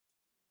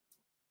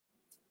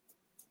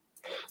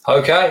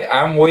Okay,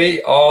 and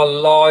we are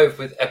live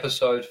with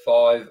episode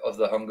 5 of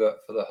the Hunger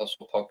for the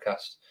Hustle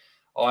podcast.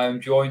 I am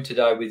joined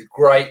today with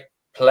great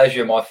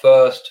pleasure, my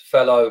first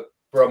fellow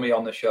Brummie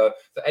on the show.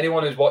 For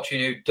anyone who's watching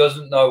who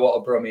doesn't know what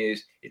a Brummie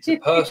is, it's a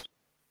person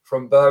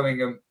from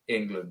Birmingham,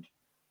 England.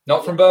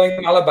 Not from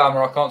Birmingham,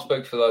 Alabama. I can't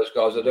speak for those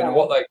guys. I don't know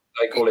what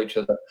they call each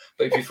other.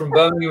 But if you're from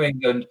Birmingham,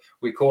 England,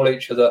 we call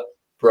each other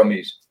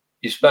Brummies.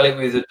 You spell it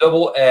with a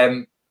double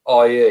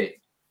M-I-E,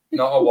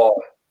 not a Y.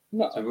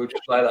 No. So we'll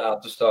just play that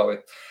out to start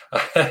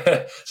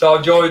with. So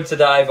I'm joined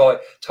today by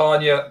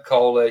Tanya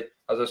Coley,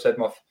 as I said,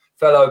 my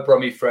fellow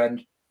Brummie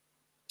friend.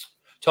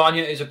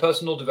 Tanya is a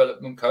personal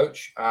development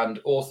coach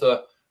and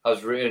author,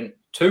 has written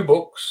 2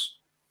 books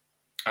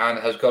and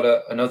has got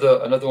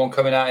another one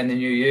coming out in the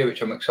new year,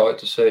 which I'm excited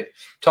to see.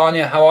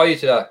 Tanya, how are you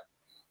today?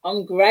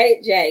 I'm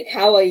great, Jake.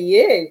 How are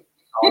you?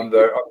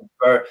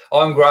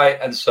 I'm great,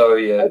 and so are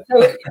you.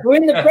 So we're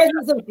in the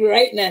presence of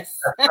greatness.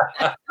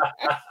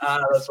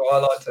 That's what I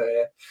like to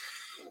hear.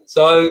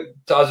 So,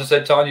 as I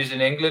said, Tanya's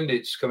in England.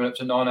 It's coming up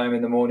to 9 a.m.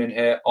 in the morning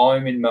here.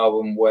 I'm in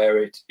Melbourne,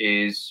 where it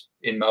is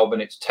in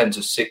Melbourne. It's 10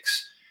 to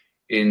 6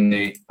 in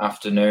the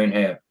afternoon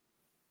here.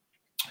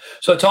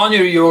 So,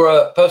 Tanya, you're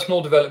a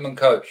personal development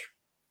coach.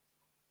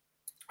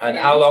 And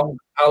how long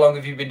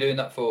have you been doing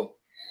that for?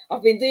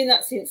 I've been doing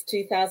that since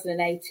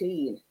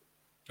 2018.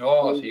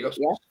 Oh, so you got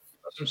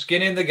some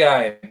skin in the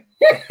game.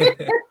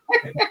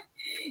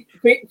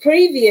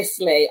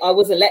 Previously, I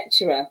was a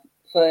lecturer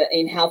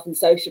in health and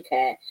social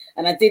care,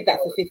 and I did that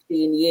for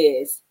 15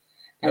 years.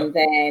 And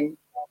then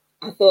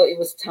I thought it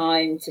was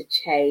time to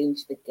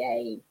change the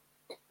game.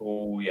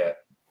 Oh, yeah.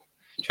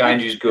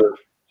 Change is good.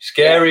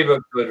 Scary,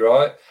 but good,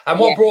 right? And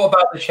what brought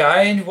about the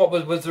change? What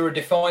was there a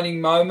defining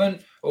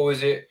moment, or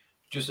was it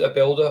just a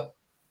builder?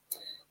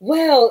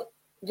 Well,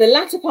 the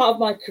latter part of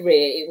my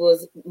career, it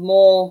was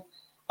more,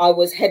 I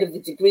was head of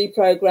the degree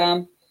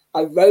program.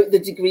 I wrote the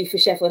degree for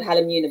Sheffield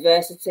Hallam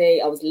University.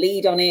 I was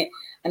lead on it.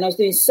 And I was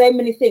doing so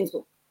many things,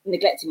 but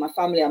neglecting my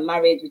family. I'm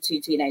married with 2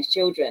 teenage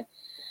children.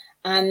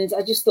 And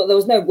I just thought there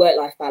was no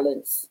work-life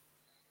balance.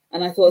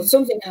 And I thought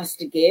something has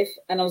to give.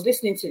 And I was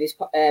listening to this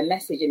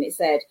message and it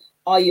said,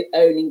 are you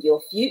owning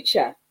your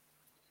future?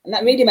 And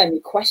that really made me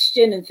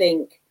question and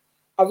think,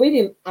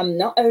 I'm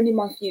not owning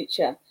my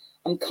future.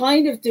 I'm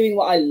kind of doing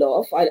what I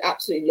love. I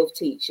absolutely love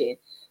teaching,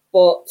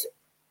 but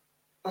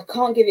I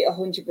can't give it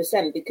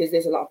 100% because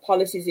there's a lot of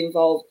policies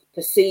involved,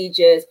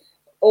 procedures,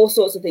 all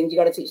sorts of things. You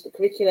got to teach the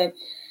curriculum.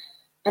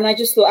 And I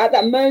just thought at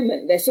that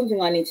moment, there's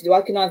something I need to do.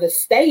 I can either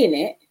stay in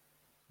it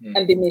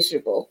and be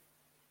miserable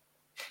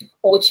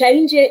or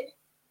change it.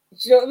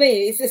 Do you know what I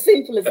mean? It's as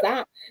simple as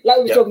that. Like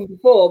we were talking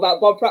before about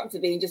Bob Proctor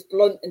being just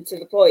blunt and to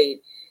the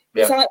point.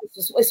 Yeah.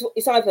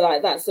 It's either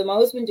like that. So my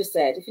husband just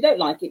said, if you don't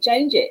like it,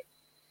 change it.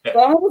 Yeah.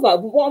 But I was like,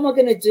 what am I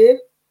going to do?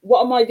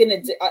 What am I going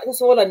to do?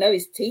 That's all I know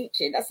is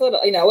teaching. That's all,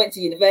 I went to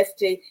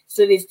university,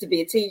 studies to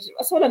be a teacher.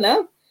 That's all I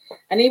know.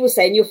 And he was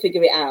saying, you'll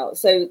figure it out.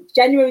 So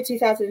January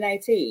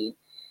 2018,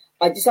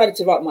 I decided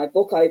to write my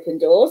book, Open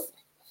Doors.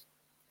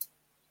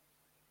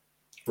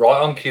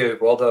 Right on cue.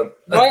 Well done.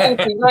 Right on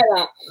cue, like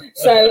that.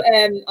 So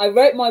I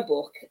wrote my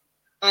book,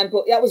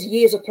 but that was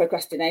years of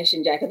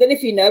procrastination, Jack. I don't know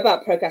if you know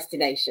about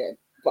procrastination,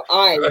 but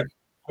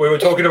we were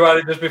talking about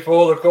it just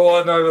before the call.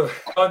 I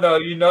know,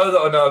 you know that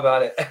I know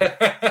about it.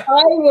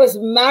 I was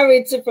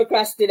married to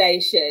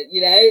procrastination,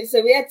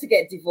 so we had to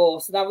get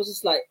divorced. And I was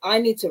just like, I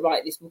need to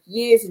write this book.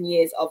 Years and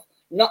years of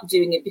not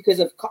doing it because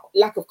of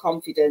lack of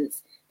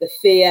confidence, the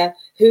fear,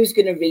 who's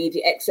going to read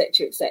it,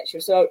 etc.,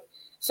 etc. So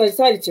I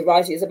decided to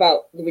write it. It's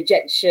about the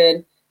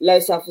rejection, low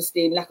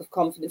self-esteem, lack of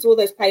confidence, all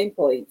those pain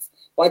points.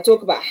 But I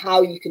talk about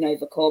how you can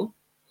overcome.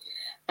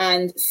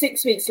 And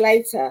 6 weeks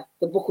later,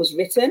 the book was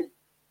written.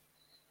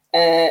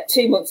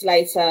 2 months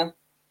later,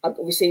 I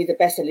received the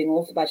best-selling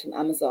author badge from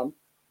Amazon.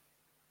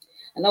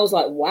 And I was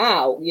like,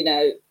 wow,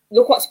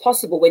 look what's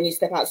possible when you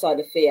step outside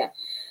of fear.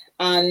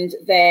 And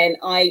then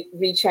I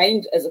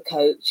retrained as a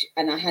coach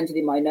and I handed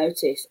in my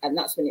notice. And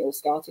that's when it all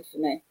started for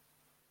me.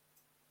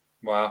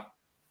 Wow.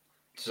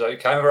 So it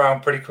came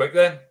around pretty quick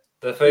then.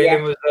 The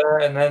feeling was there.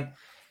 And then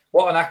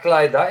what an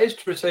accolade that is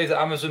to receive the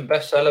Amazon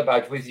bestseller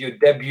badge with your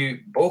debut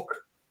book.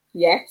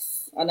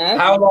 Yes, I know.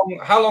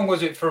 How long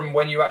was it from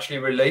when you actually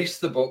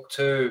released the book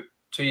to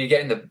you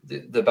getting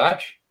the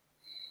badge?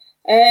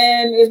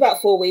 It was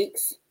about 4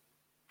 weeks.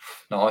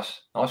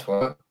 Nice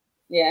work.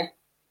 Yeah.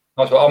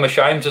 Nice work. I'm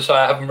ashamed to say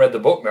I haven't read the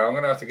book now. I'm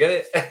going to have to get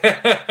it.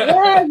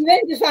 Yeah,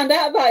 you just found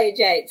out about it,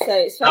 Jake, so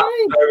it's fine.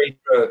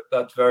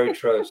 That's very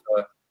true.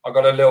 So I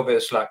got a little bit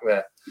of slack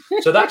there.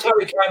 So that's how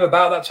it came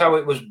about. That's how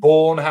it was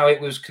born, how it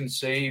was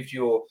conceived,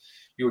 your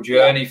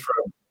journey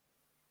from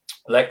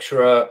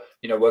lecturer,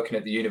 working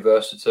at the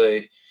university.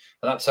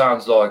 And that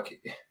sounds like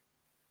it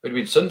would have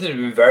been something that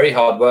would be very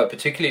hard work,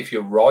 particularly if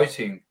you're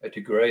writing a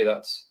degree.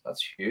 That's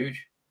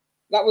huge.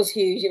 That was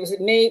huge. It was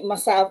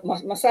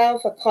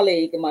myself, a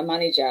colleague, and my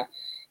manager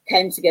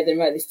came together and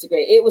wrote this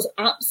degree. It was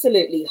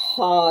absolutely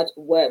hard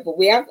work, but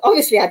we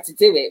obviously had to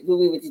do it.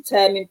 We were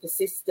determined,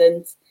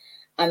 persistent,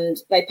 and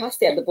they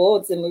passed it at the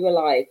boards, and we were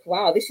like,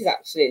 wow, this is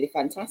absolutely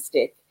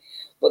fantastic.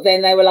 But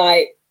then they were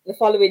like, the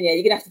following year,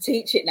 you're going to have to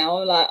teach it now.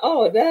 I'm like,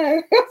 oh, no, I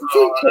have to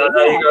teach it.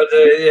 No, you got to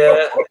do it,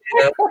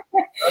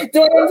 yeah.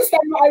 Do I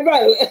understand what I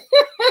wrote?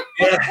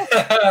 Yeah,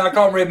 I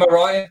can't read my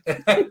writing.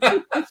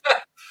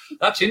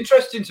 That's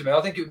interesting to me.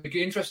 I think it would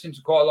be interesting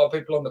to quite a lot of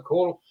people on the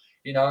call.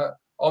 You know,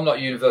 I'm not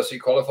university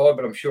qualified,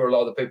 but I'm sure a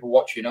lot of the people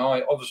watching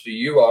are. Obviously,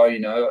 you are. You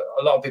know,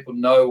 a lot of people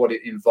know what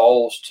it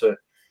involves to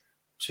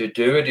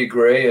do a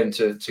degree and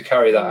to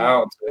carry that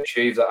out, to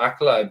achieve that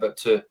accolade. But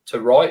to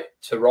write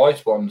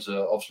one's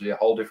obviously a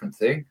whole different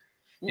thing.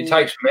 It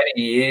takes many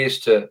years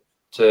to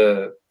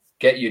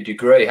get your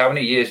degree. How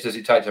many years does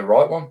it take to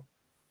write one?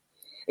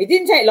 It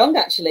didn't take long,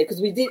 actually,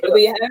 because we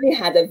only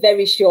had a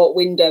very short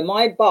window.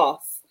 My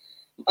boss,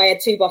 I had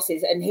two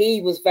bosses, and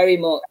he was very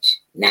much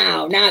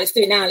now, let's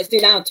do it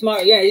now,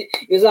 tomorrow. Yeah, it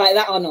was like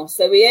that on us.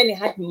 So we only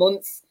had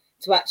months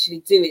to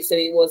actually do it. So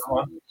it was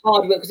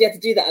hard work because you had to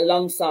do that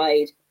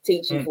alongside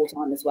teaching full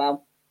time as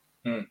well.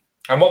 And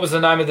what was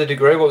the name of the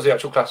degree? What was the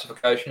actual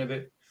classification of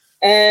it?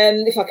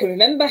 If I can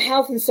remember,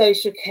 health and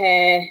social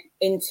care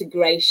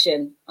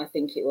integration, I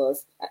think it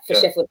was for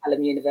Sheffield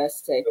Hallam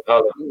University.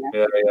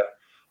 Yeah.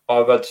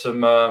 I've had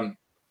some.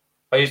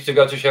 I used to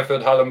go to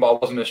Sheffield Hallam, but I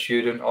wasn't a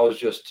student. I was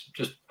just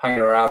hanging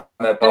around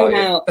there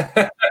partying.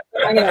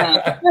 Hanging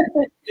out.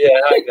 Yeah,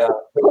 hanging out.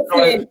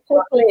 Trying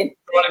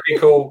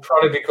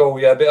to be cool.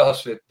 Yeah, a bit of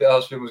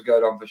hustling was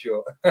going on for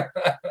sure.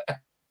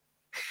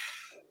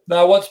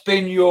 Now, what's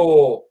been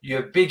your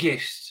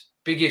biggest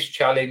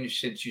challenge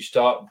since you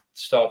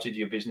started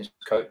your business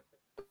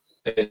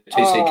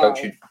TC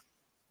coaching?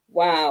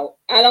 Wow,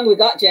 how long we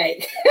got,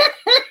 Jake?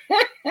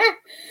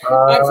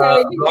 As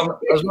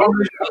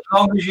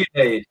long as you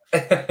need.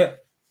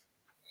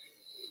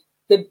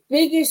 The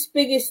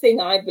biggest thing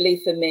I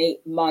believe for me,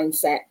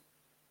 mindset,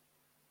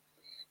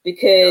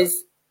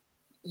 because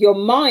your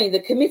mind, the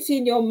committee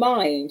in your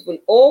mind will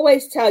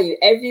always tell you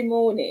every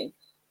morning,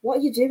 what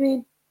are you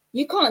doing?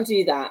 You can't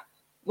do that.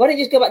 Why don't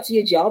you just go back to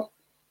your job?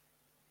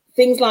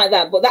 Things like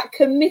that. But that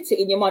committee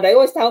in your mind, I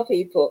always tell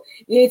people,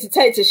 you need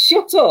to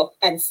shut up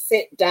and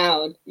sit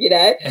down, you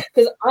know,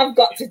 because I've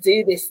got to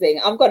do this thing.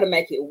 I've got to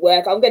make it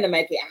work. I'm going to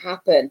make it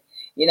happen,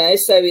 you know.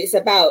 So it's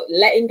about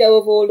letting go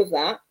of all of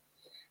that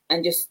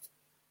and just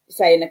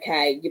saying,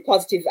 okay, your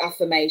positive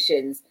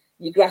affirmations,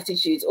 your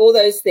gratitudes, all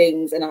those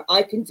things. And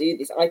I can do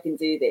this. I can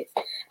do this.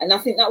 And I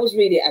think that was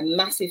really a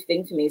massive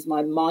thing for me, is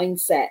my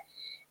mindset.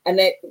 And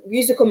I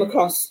used to come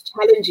across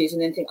challenges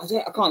and then think,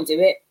 I can't do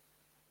it.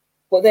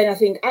 But then I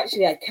think,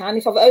 actually, I can.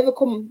 If I've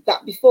overcome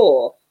that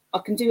before, I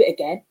can do it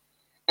again.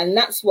 And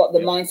that's what the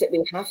mindset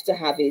we have to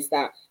have, is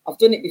that I've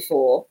done it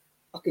before,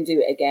 I can do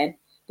it again.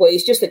 But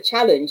it's just a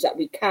challenge that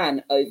we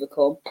can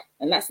overcome.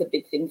 And that's the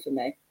big thing for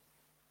me.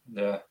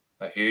 Yeah,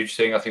 a huge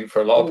thing, I think,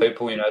 for a lot of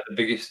people. You know, the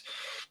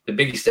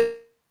biggest thing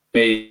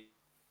me,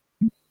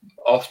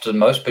 often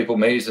most people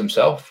meet is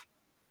themselves.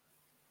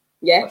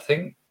 Yeah. I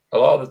think a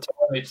lot of the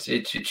time it's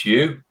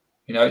you.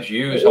 You know, it's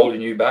you who's holding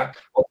you back.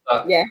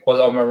 I'm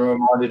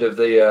reminded of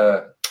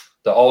the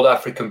old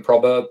African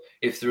proverb: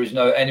 "If there is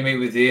no enemy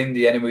within,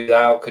 the enemy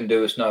without can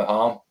do us no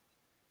harm."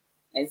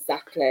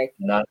 Exactly.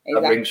 And that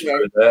rings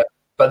through there.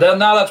 But then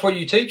now that's what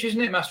you teach,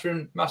 isn't it?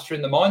 Mastering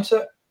the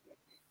mindset.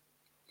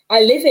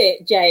 I live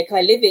it, Jake.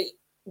 I live it.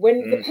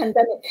 When the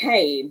pandemic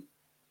came,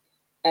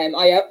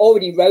 I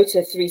already wrote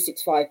a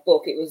 365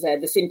 book. It was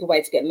The Simple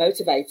Way to Get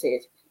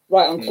Motivated.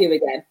 Right on cue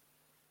again.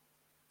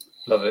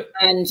 Love it.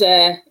 And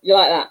you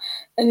like that.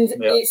 And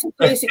it's a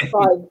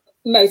 365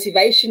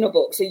 motivational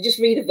book. So you just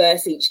read a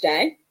verse each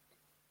day.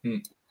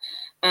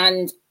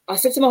 And I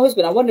said to my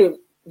husband, I want to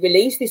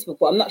release this book,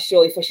 but I'm not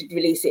sure if I should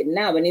release it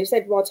now. And he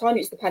said, well,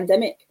 Tanya, it's the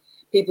pandemic.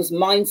 People's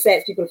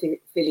mindsets, people are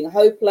feeling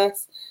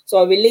hopeless.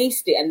 So I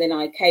released it, and then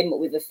I came up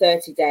with a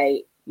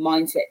 30-day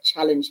mindset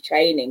challenge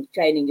training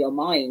your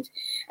mind.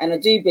 And I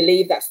do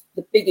believe that's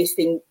the biggest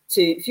thing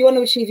if you want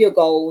to achieve your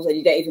goals and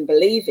you don't even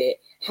believe it,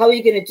 how are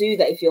you going to do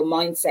that if your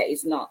mindset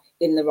is not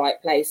in the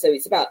right place? So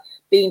it's about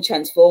being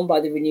transformed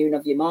by the renewing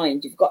of your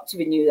mind. You've got to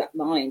renew that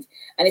mind.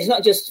 And it's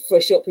not just for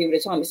a short period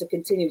of time, it's a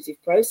continuative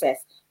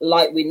process.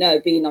 Like we know,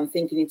 being on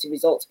Thinking into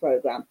Results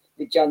program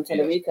with John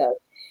Tellerico,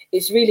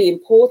 it's really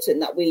important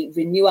that we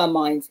renew our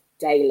minds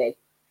daily.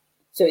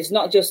 So it's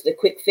not just a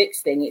quick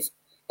fix thing, it's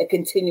a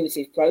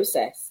continuative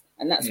process.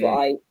 And that's what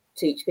I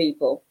teach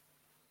people.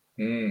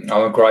 I'm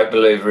a great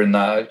believer in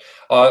that.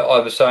 I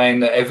was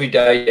saying that every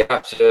day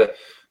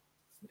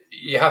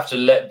you have to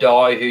let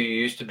die who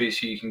you used to be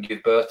so you can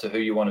give birth to who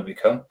you want to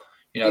become.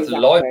 You know,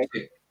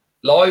 exactly.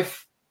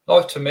 Life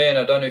to me, and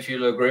I don't know if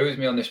you'll agree with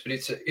me on this, but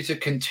it's a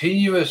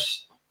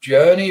continuous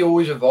journey,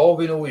 always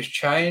evolving, always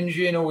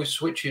changing, always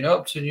switching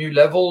up to new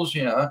levels.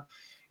 You know,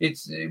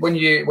 it's when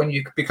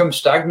you become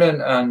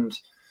stagnant and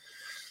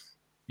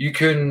you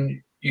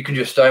can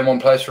just stay in one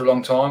place for a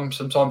long time.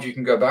 Sometimes you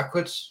can go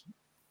backwards.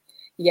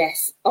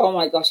 Yes. Oh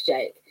my gosh,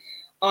 Jake.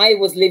 I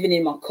was living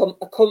in my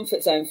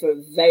comfort zone for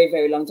a very,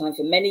 very long time,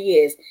 for many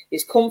years.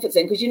 This comfort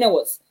zone, because you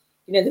know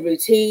the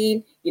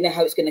routine, you know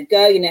how it's going to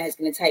go, you know how it's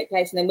going to take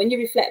place. And then when you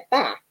reflect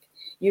back,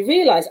 you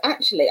realize,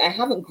 actually, I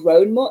haven't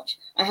grown much.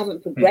 I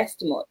haven't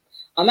progressed much.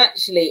 I'm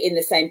actually in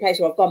the same place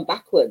where I've gone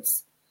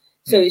backwards.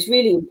 So it's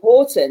really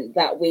important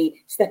that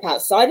we step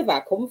outside of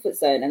our comfort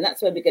zone, and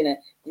that's where we're going to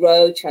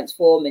grow,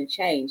 transform, and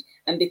change,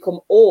 and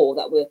become all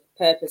that we're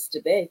purposed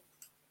to be.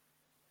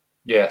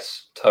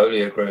 Yes,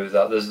 totally agree with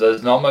that.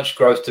 There's not much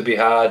growth to be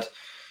had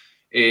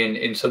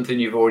in something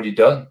you've already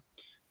done.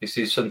 This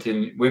is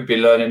something we've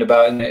been learning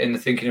about in the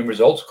Thinking and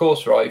Results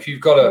course, right? If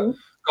you've got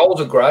goals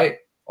are great.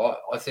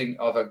 I think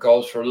I've had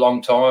goals for a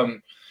long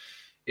time.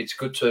 It's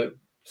good to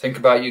think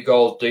about your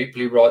goals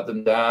deeply, write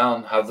them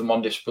down, have them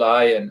on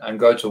display, and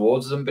go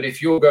towards them. But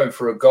if you're going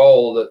for a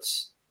goal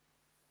that's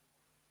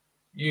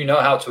you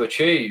know how to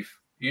achieve,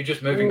 you're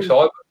just moving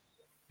sideways.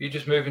 You're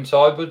just moving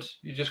sideways.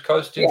 You're just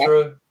coasting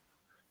through,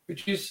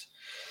 which is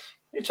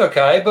it's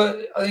okay.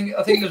 But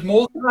I think there's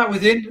more than that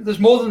within. There's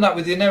more than that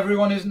within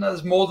everyone, isn't there?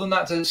 There's more than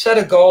that. To set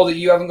a goal that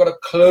you haven't got a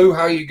clue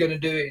how you're going to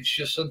do it. It's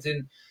just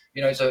something,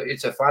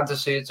 it's a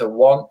fantasy. It's a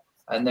want,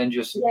 and then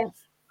just.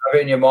 Have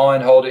it in your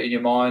mind, hold it in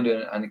your mind,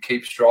 and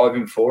keep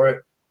striving for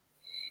it.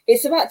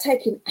 It's about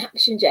taking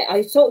action, Jay.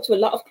 I talk to a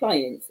lot of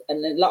clients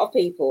and a lot of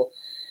people.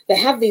 They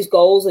have these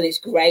goals, and it's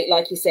great.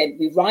 Like you said,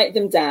 we write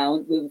them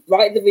down. We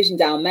write the vision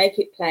down, make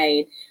it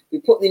plain.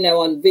 We put,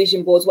 on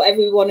vision boards, whatever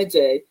we want to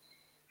do.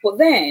 But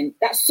then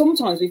that's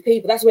sometimes with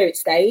people, that's where it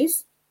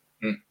stays.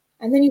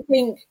 And then you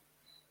think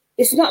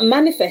it's not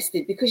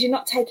manifested because you're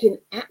not taking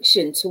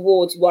action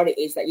towards what it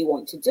is that you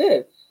want to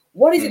do.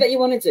 What is it that you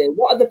want to do?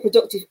 What are the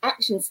productive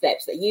action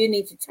steps that you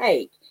need to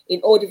take in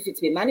order for it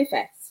to be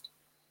manifest?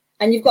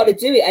 And you've got to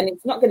do it, and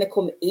it's not going to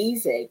come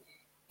easy.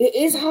 It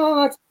is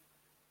hard,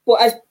 but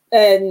as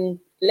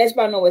Les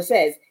Brown always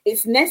says,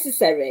 it's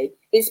necessary,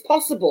 it's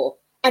possible,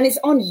 and it's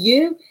on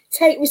you.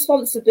 Take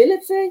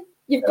responsibility.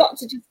 You've got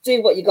to just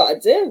do what you got to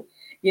do,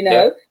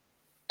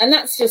 And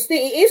that's just it.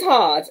 It is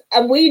hard,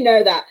 and we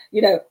know that,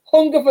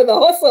 hunger for the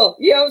hustle.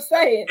 You know what I'm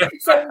saying?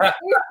 So it is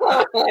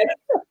hard.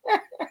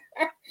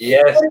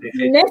 Yes, but it's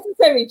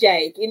necessary,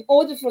 Jake, in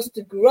order for us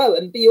to grow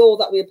and be all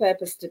that we're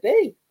purposed to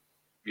be.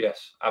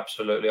 Yes,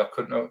 absolutely. I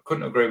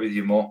couldn't agree with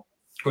you more.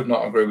 Could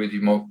not agree with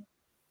you more.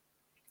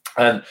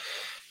 And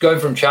going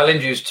from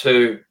challenges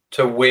to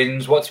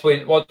wins, what's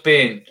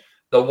been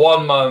the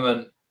one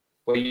moment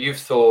where you've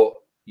thought,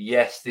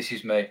 yes, this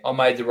is me. I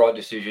made the right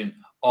decision.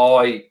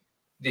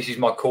 This is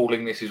my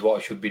calling. This is what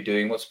I should be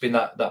doing. What's been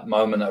that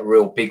moment, that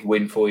real big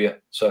win for you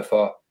so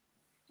far?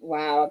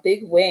 Wow, a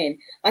big win.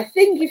 I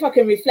think if I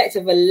can reflect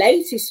of a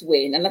latest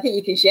win, and I think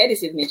you can share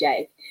this with me,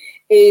 Jake,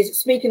 is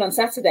speaking on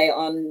Saturday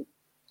on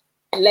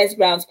Les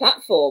Brown's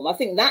platform. I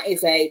think that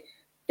is a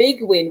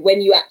big win when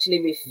you actually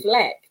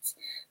reflect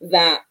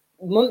that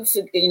months,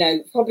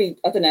 probably,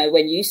 I don't know,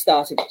 when you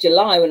started,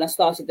 July, when I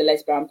started the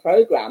Les Brown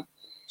program.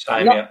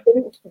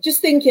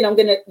 Just thinking I'm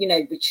going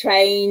to, be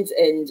trained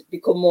and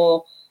become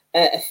more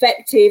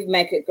effective,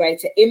 make a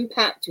greater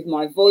impact with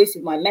my voice,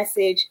 with my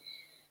message.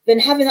 Then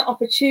having the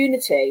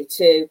opportunity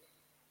to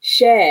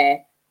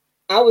share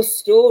our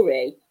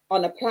story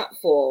on a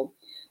platform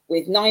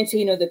with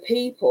 19 other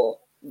people,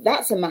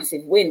 that's a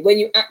massive win. When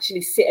you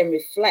actually sit and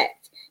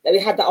reflect that we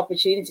had the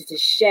opportunity to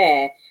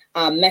share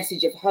our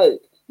message of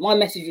hope. My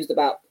message was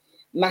about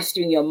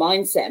mastering your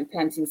mindset and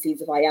planting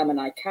seeds of I am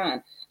and I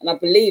can. And I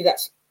believe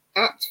that's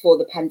apt for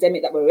the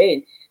pandemic that we're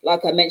in.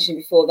 Like I mentioned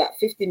before, that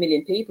 50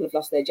 million people have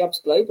lost their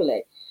jobs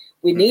globally.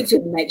 We need to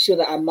make sure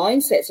that our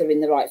mindsets are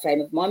in the right frame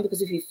of mind,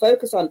 because if we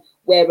focus on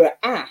where we're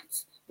at,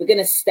 we're going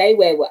to stay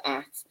where we're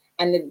at,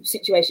 and the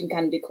situation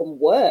can become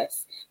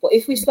worse. But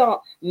if we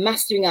start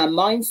mastering our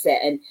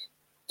mindset and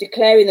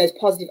declaring those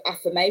positive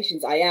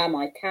affirmations, I am,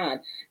 I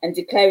can, and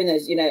declaring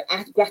those,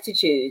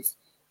 gratitudes,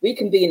 we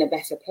can be in a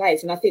better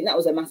place. And I think that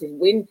was a massive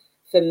win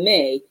for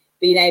me,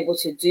 being able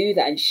to do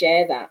that and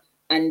share that.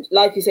 And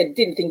like you said,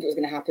 didn't think it was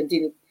going to happen,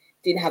 didn't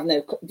have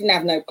no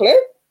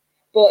clue.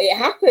 But it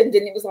happened,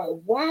 and it was like,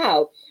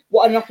 wow,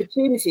 what an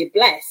opportunity,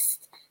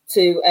 blessed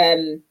to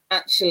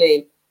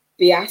actually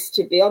be asked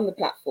to be on the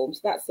platform.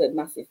 So that's a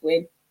massive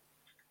win.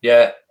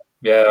 Yeah,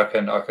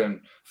 I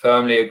can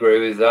firmly agree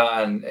with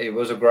that, and it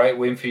was a great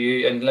win for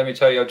you. And let me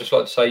tell you, I'd just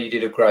like to say you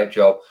did a great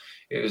job.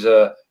 It was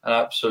an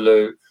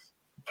absolute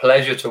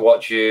pleasure to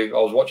watch you.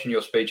 I was watching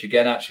your speech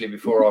again, actually,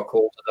 before our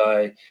call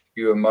today.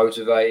 You were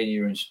motivating,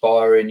 you were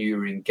inspiring, you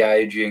were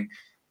engaging.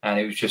 And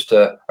it was just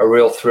a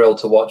real thrill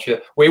to watch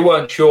it. We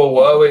weren't sure,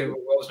 were we?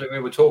 We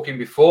were talking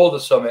before the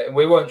summit, and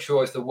we weren't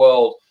sure if the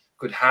world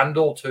could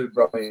handle two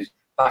Brummies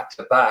back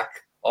to back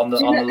on the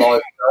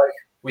live show.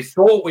 We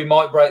thought we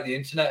might break the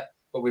internet,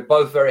 but we're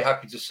both very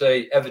happy to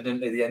see,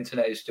 evidently, the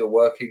internet is still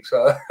working.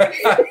 So we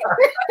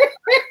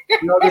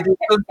did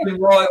something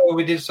right or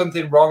we did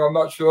something wrong. I'm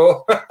not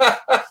sure. But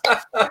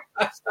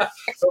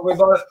we're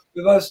both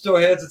still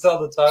here to tell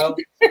the tale.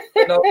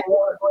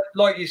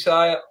 Like you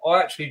say,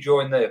 I actually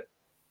joined the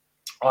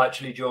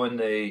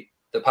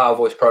Power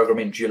Voice program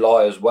in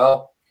July as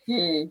well.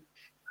 And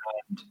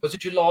was it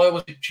July or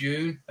was it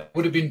June? It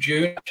would have been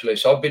June actually.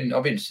 So I've been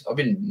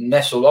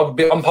nestled.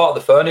 I'm part of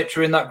the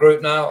furniture in that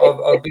group now.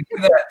 I've been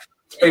there.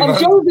 I'm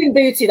sure we've been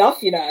booted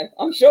off.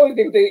 I'm sure we've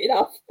been booted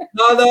off.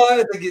 No,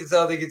 I think it's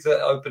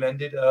open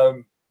ended.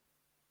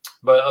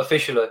 but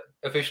officially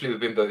we've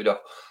been booted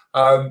off.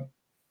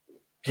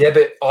 Yeah,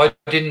 but I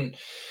didn't.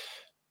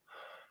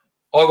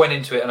 I went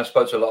into it and I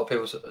spoke to a lot of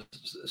people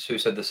who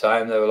said the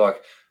same. They were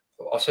like,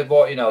 I said,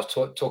 "What? You know, I was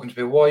talking to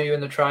people. Why are you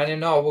in the training?"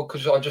 No, well,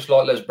 because I just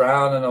like Les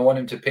Brown and I want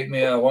him to pick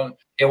me. I want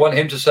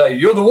him to say,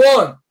 "You're the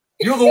one.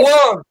 You're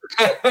the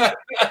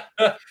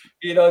one."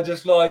 You know,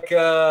 just like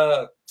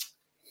I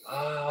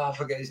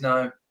forget his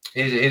name.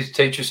 His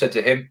teacher said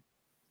to him,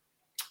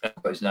 I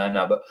don't know his name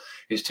now, but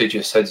his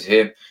teacher said to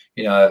him,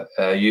 "You know,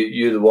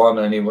 you're the one,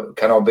 and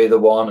can I be the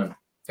one?" And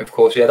of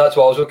course, yeah, that's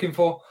what I was looking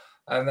for.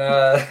 And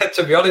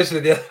to be honest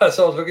with you, that's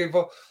what I was looking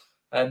for.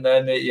 And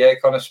then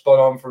it kind of spun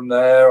on from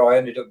there. I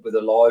ended up with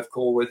a live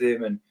call with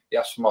him, and he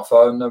asked for my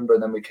phone number,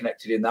 and then we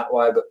connected in that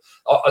way. But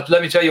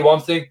let me tell you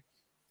one thing.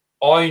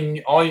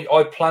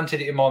 I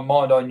planted it in my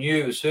mind. I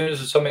knew as soon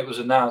as the summit was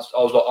announced,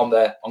 I was like, I'm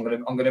there. I'm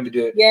gonna be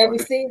doing it. Yeah, we've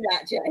seen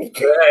that,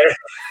 Jake.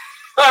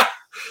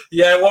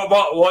 Yeah,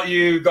 what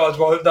you guys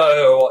won't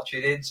know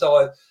watching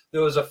inside,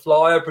 there was a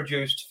flyer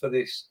produced for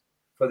this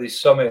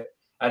summit,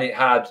 and it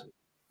had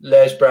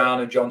Les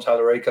Brown and John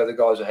Tallarico, the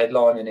guys are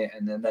headlining it,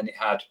 and then it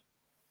had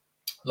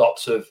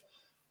lots of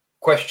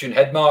question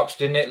head marks,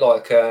 didn't it?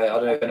 Like I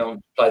don't know if anyone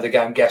played the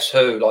game Guess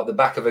Who, like the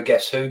back of a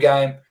Guess Who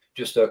game,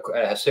 just a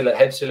head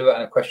silhouette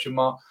and a question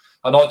mark.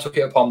 And I took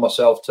it upon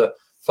myself to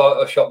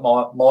Photoshop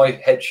my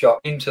headshot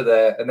into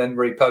there and then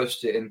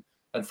repost it and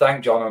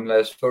thank John and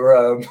Les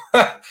for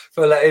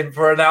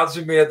for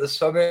announcing me at the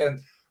summit.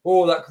 And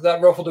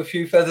that ruffled a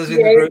few feathers in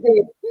the group.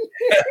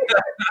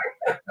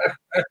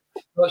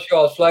 Not sure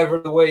I was flavour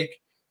of the week,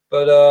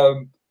 but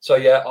so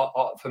yeah,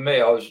 for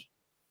me, I was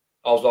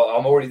like,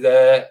 I'm already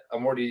there.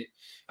 I'm already,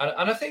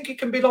 and I think it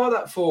can be like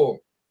that for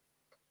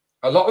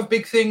a lot of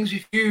big things.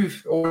 If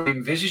you've already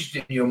envisaged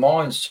it in your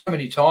mind so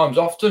many times,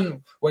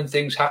 often when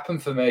things happen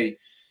for me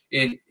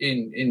in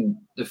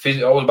the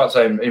physical, I was about to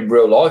say in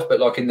real life, but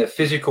like in the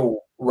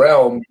physical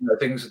realm, you know,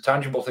 things,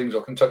 tangible things I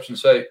can touch and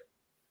see.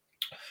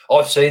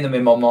 I've seen them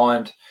in my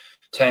mind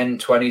 10,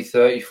 20,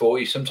 30,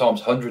 40,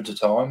 sometimes hundreds of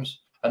times.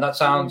 And that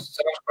sounds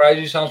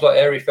crazy, sounds like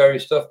airy fairy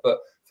stuff, but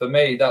for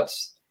me,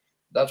 that's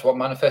what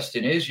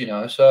manifesting is, you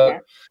know. So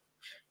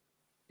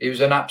It was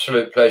an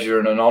absolute pleasure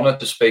and an honour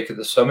to speak at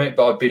the summit.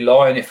 But I'd be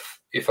lying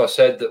if I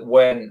said that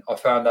when I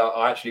found out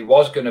I actually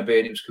was going to be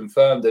and it was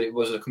confirmed, that it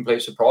was a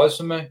complete surprise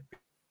to me.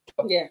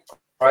 Yeah.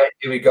 Right,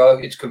 here we go.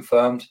 It's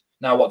confirmed.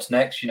 Now what's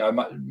next? You know,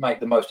 make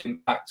the most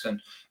impact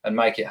and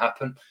make it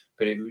happen.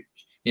 But it,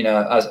 you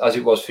know, as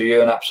it was for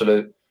you, an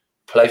absolute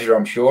pleasure,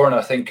 I'm sure. And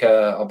I think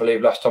I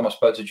believe last time I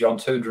spoke to John,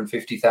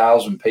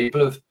 250,000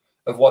 people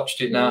have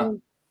watched it now.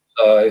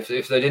 So if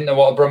they didn't know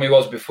what a Brummie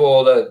was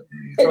before,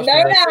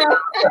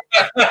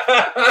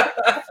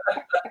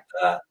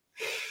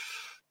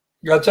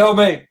 now tell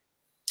me,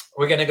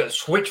 we're going to get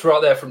switched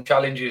right there from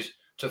challenges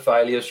to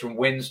failures, from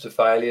wins to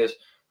failures.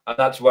 And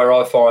that's where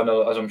I find,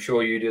 as I'm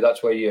sure you do,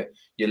 that's where you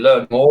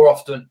learn more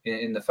often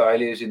in the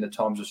failures, in the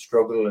times of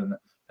struggle and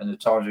the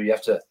times where you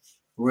have to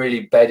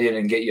really bed in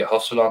and get your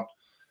hustle on.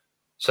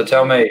 So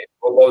tell me,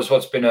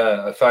 what's been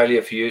a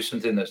failure for you,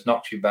 something that's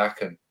knocked you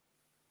back and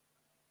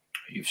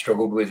you've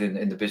struggled with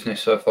in the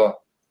business so far?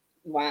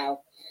 Wow.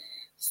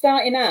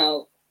 Starting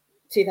out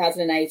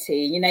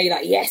 2018, you know, you're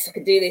like, yes, I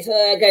could do this,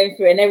 going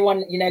through, and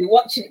everyone, you know,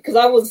 watching, because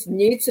I was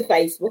new to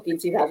Facebook in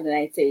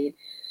 2018,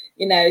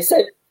 you know,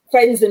 so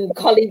friends and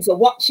colleagues are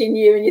watching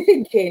you and you're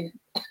thinking,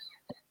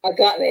 I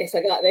got this.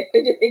 And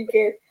you're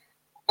thinking,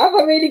 have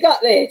I really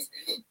got this?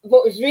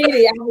 But was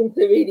really having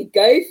to really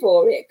go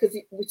for it because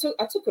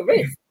I took a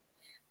risk.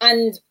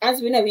 And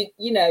as we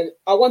know,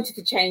 I wanted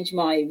to change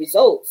my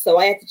results. So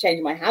I had to change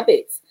my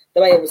habits,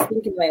 the way I was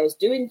thinking, the way I was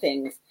doing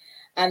things.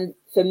 And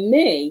for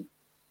me,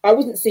 I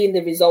wasn't seeing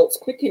the results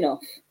quick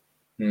enough.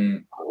 I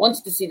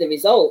wanted to see the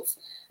results.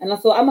 And I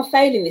thought, am I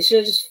failing this?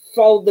 Should I just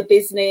fold the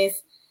business?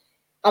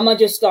 Am I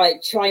just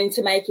like trying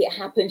to make it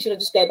happen? Should I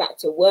just go back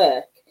to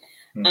work?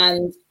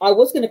 And I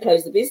was going to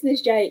close the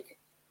business, Jake.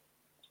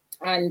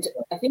 And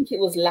I think it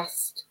was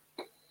last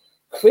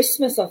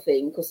Christmas, or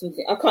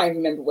something. I can't even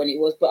remember when it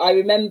was, but I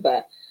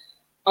remember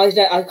I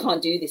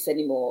can't do this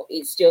anymore.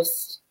 It's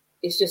just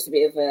a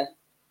bit of a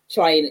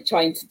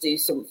trying to do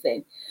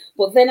something.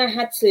 But then I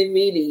had to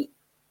really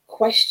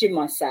question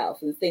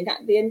myself and think,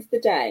 at the end of the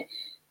day,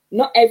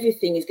 not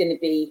everything is going to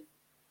be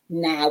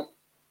now.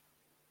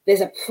 There's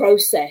a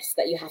process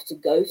that you have to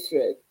go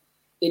through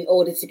in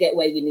order to get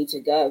where you need to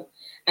go.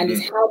 And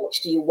it's how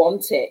much do you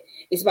want it?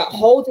 It's about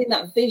holding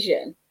that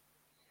vision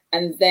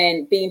and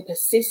then being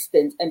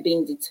persistent and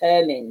being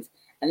determined.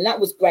 And that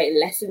was great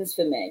lessons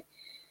for me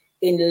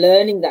in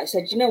learning that. I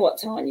said, you know what,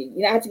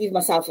 Tanya, I had to give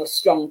myself a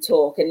strong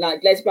talk. And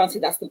like Les Brown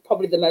said, that's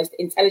probably the most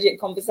intelligent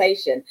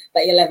conversation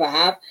that you'll ever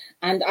have.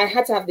 And I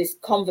had to have this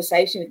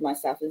conversation with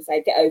myself and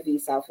say, get over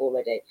yourself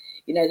already.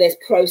 You know, there's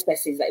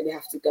processes that we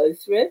have to go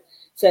through.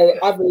 So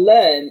I've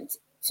learned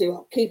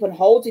to keep on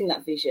holding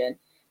that vision,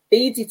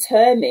 be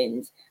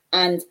determined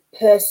and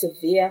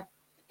persevere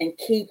and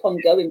keep on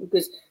going,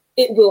 because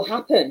it will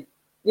happen.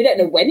 We don't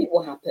know when it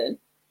will happen,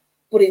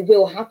 but it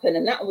will happen.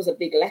 And that was a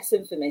big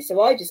lesson for me.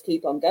 So I just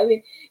keep on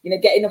going,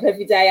 getting up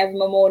every day, having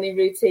my morning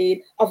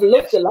routine. I've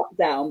loved the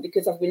lockdown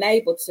because I've been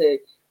able to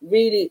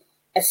really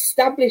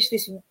establish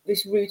this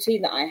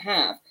routine that I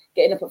have,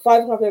 getting up at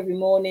 5 o'clock every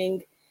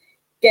morning,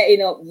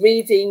 getting up,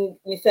 reading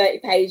me 30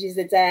 pages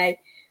a day,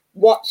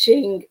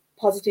 watching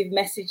positive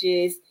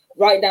messages,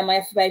 writing down my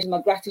affirmations,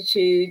 my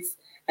gratitudes,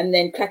 and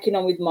then cracking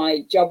on with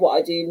my job, what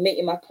I do,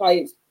 meeting my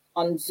clients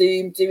on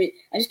Zoom,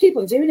 and just keep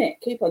on doing it.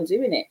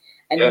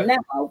 And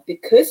now,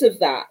 because of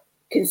that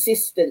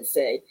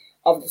consistency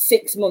of the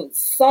 6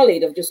 months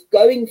solid of just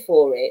going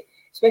for it,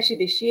 especially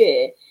this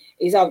year,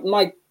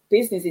 my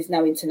business is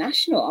now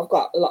international. I've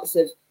got lots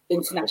of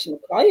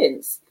international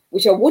clients,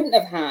 which I wouldn't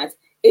have had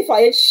if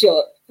I had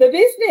shut the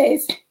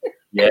business.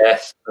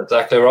 Yes,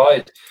 exactly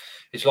right.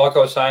 It's like I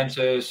was saying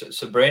to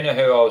Sabrina,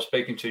 who I was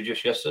speaking to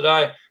just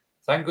yesterday.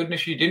 Thank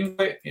goodness you didn't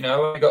quit. When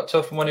it got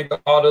tough and when it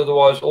got hard.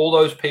 Otherwise, all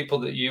those people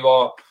that you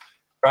are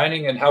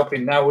training and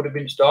helping now would have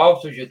been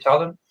starved of your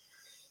talent.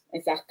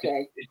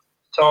 Exactly.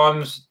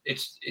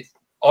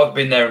 I've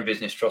been there in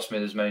business. Trust me,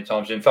 there's many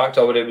times. In fact,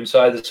 I would even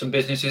say that some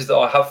businesses that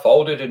I have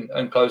folded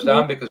and closed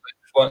down because they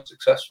just weren't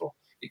successful.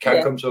 It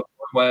can come to a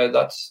point where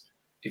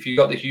if you've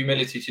got the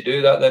humility to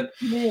do that, then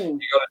you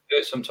got to do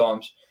it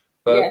sometimes.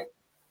 But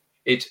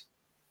it's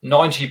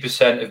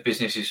 90% of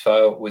businesses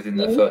fail within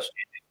their first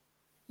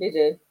year. They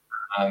do.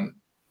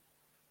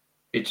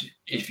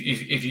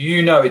 If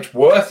you know it's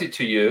worth it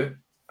to you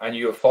and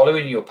you're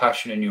following your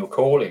passion and your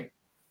calling,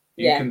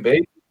 you can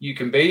be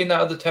in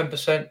that other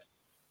 10%.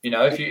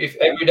 If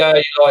every day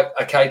you're like,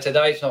 okay,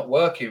 today it's not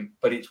working,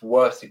 but it's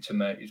worth it to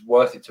me. It's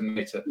worth it to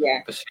me to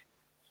pursue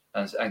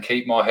and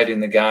keep my head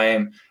in the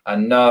game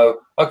and know,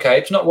 okay,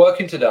 it's not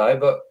working today,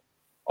 but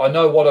I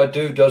know what I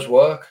do does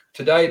work.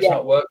 Today it's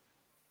not working.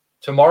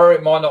 Tomorrow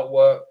it might not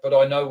work, but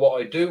I know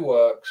what I do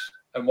works,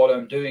 and what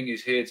I'm doing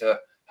is here to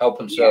help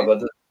and serve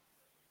others.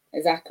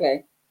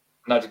 Exactly.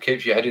 And that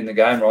keeps your head in the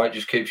game, right?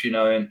 Just keeps you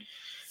knowing,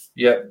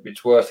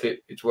 it's worth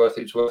it. It's worth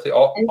it. It's worth it.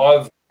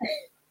 Go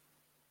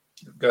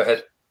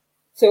ahead.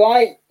 So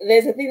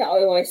there's a thing that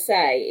I always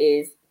say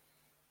is,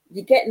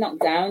 you get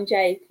knocked down,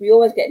 Jake. We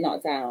always get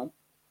knocked down,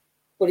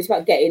 but it's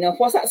about getting up.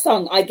 What's that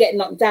song? I get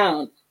knocked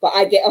down, but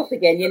I get up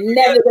again. You're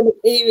never going to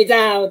keep me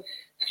down.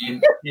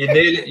 You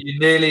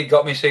nearly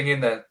got me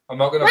singing then. I'm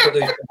not going to put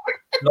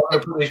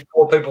these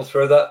poor people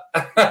through that.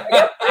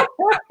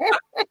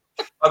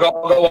 I got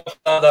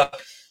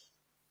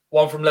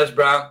one from Les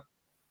Brown.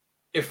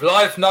 If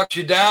life knocks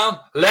you down,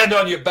 land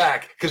on your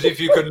back, because if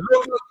you can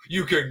look up,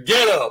 you can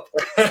get up.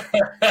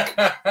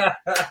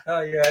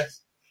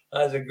 Yes,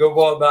 that's a good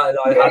one, Matt.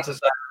 I had to say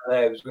that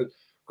there. It was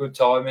good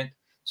timing.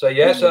 So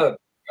so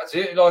that's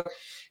it. Like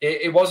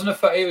it wasn't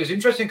it was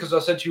interesting because I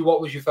said to you,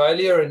 what was your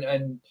failure,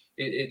 and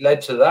it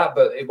led to that,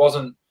 but it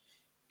wasn't.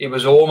 It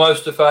was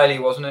almost a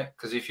failure, wasn't it?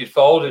 Because if you'd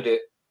folded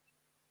it,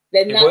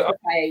 then that's a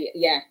failure.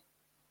 Yeah.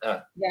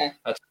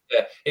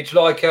 It's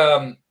like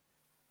I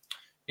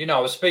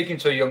was speaking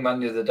to a young man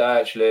the other day,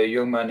 actually, a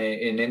young man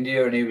in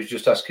India, and he was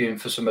just asking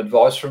for some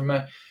advice from me.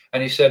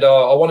 And he said,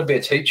 I want to be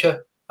a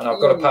teacher, and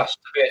I've got to pass to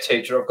be a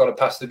teacher. I've got to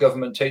pass the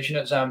government teaching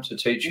exam to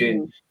teach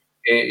in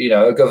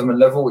a government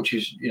level, which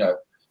is,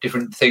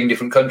 different thing,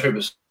 different country,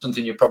 but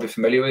something you're probably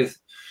familiar with.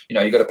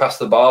 You've got to pass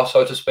the bar,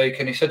 so to speak.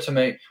 And he said to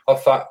me,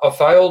 I've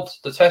failed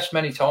the test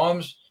many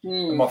times,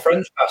 and my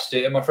friends passed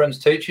it, and my friends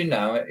teaching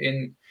now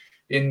in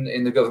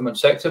the government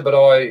sector, but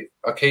I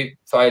keep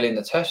failing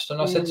the test.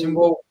 And I said to him,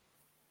 well,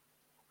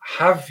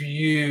 have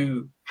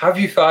you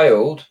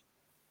failed?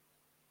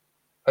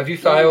 Have you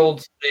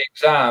failed the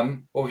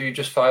exam, or have you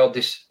just failed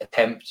this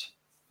attempt?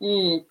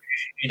 You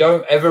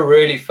don't ever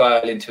really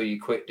fail until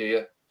you quit, do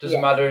you? Doesn't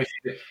matter if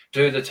you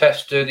do the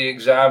test, do the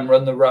exam,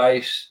 run the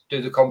race,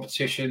 do the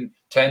competition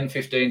 10,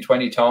 15,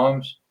 20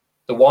 times.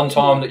 The one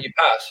time that you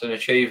pass and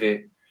achieve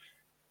it,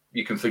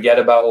 you can forget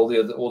about all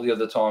the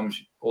other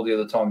times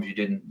you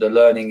didn't. The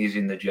learning is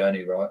in the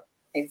journey, right?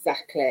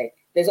 Exactly.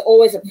 There's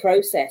always a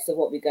process of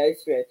what we go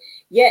through.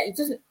 Yeah, it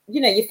doesn't,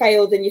 you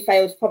failed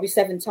probably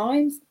 7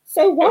 times.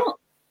 So what?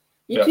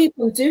 You keep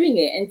on doing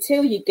it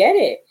until you get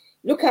it.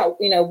 Look at,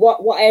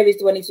 what areas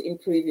do I need to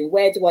improve in?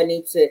 Where do I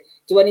need to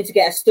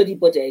get a study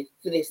buddy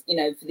for this,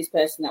 for this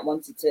person that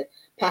wanted to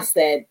pass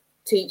their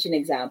teaching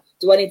exam?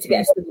 Do I need to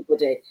get a study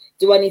buddy?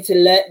 Do I need to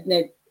learn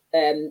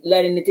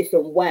in a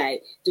different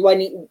way?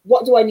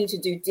 What do I need to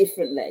do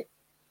differently?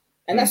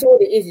 And that's all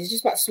it is. It's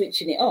just about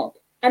switching it up.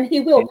 And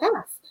he will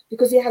pass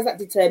because he has that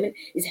determined.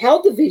 He's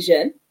held the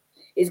vision.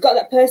 He's got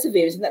that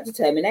perseverance and that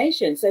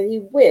determination. So he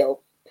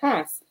will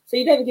pass. So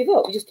you don't give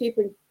up. You just keep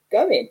on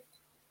going.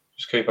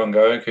 Just keep on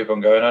going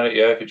at it.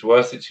 Yeah, if it's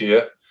worth it to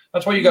you.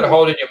 That's what you got to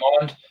hold in your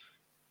mind.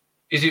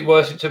 Is it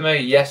worth it to me?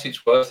 Yes,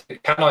 it's worth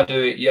it. Can I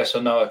do it? Yes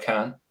or no, I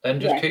can. Then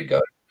just keep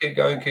going.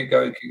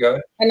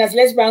 And as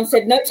Les Brown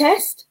said, no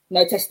test,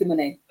 no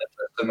testimony. No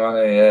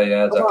testimony,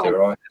 yeah, exactly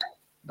right.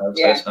 No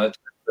test, no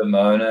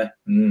testimony.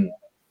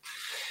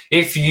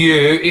 If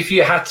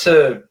you had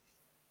to,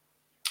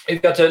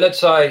 let's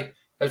say,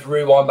 let's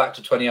rewind back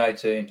to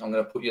 2018. I'm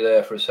going to put you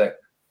there for a sec.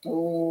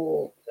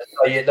 Oh,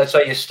 Let's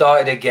say you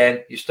started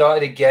again. You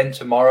started again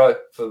tomorrow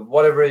for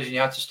whatever reason. You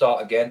had to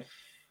start again.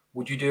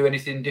 Would you do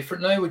anything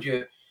differently? Would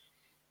you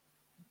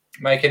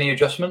make any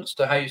adjustments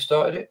to how you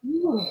started it?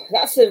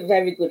 that's a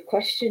very good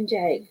question,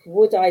 Jake.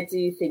 Would I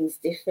do things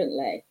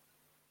differently?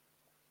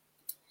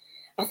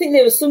 I think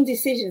there were some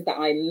decisions that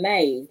I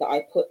made that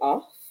I put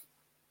off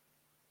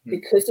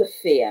because of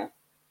fear.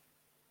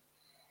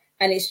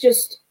 And it's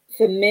just,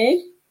 for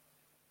me,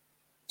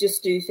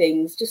 just do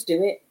things, just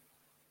do it.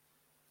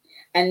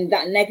 And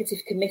that negative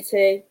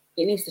committee,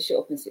 it needs to shut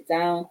up and sit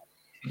down.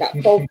 That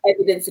false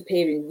evidence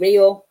appearing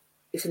real,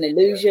 it's an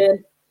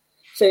illusion.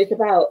 So it's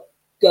about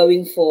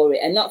going for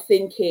it and not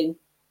thinking,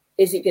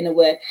 is it going to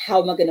work?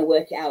 How am I going to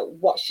work it out?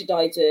 What should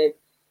I do?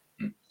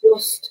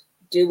 Just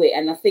do it.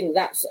 And I think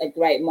that's a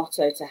great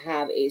motto to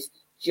have, is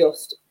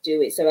just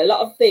do it. So a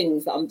lot of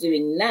things that I'm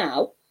doing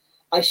now,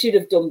 I should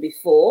have done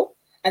before.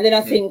 And then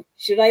I think,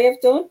 should I have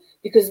done?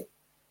 Because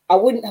I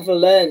wouldn't have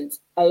learned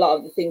a lot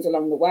of the things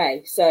along the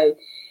way. So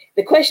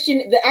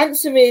the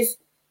answer is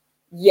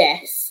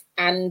yes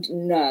and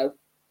no,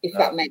 if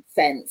that makes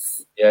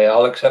sense. Yeah,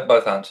 I'll accept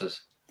both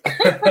answers.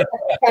 It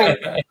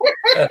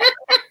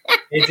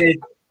did.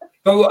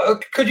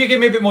 But could you give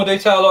me a bit more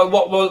detail? Like,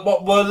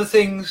 what were the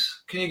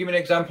things? Can you give me an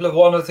example of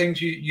one of the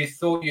things you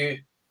thought you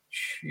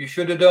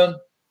should have done,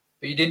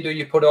 but you didn't do?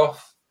 You put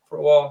off for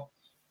a while.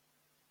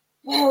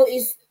 Well,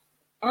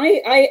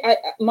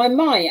 my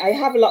mind. I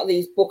have a lot of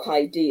these book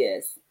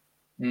ideas,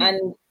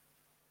 and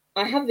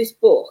I have this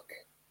book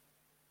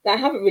that I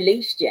haven't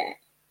released yet,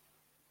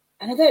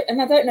 and I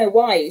don't know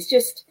why. It's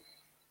just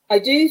I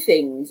do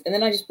things, and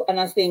then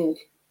I think,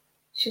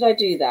 should I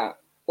do that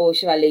or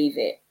should I leave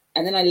it?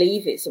 And then I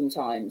leave it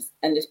sometimes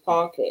and just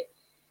park it,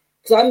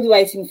 because I'm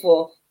waiting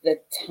for the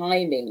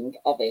timing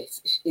of it.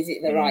 Is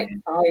it the right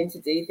time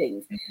to do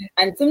things?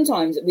 And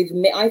sometimes with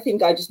me, I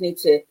think I just need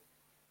to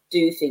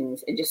do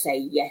things and just say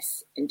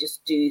yes and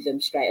just do them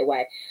straight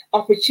away.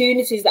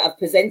 Opportunities that have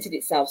presented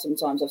itself,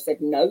 sometimes I've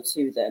said no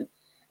to them.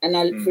 And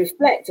I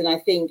reflect and I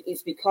think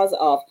it's because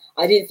of,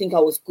 I didn't think I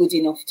was good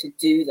enough to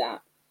do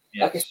that.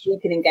 Yes. Like a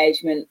speaking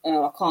engagement,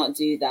 I can't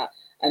do that.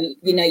 And,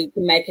 you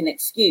can make an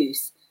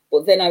excuse.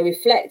 But then I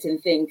reflect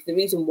and think the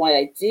reason why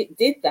I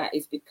did that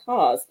is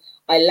because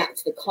I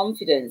lacked the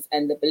confidence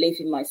and the belief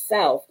in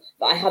myself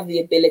that I have the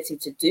ability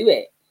to do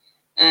it.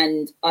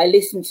 And I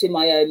listened to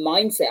my own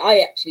mindset. I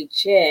actually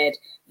chaired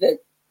the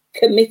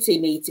committee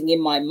meeting in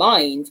my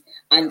mind,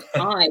 and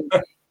I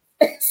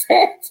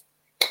said,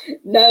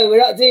 no, we're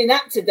not doing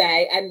that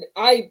today. And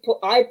I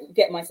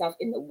get myself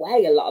in the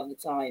way a lot of the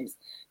times.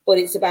 But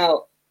it's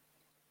about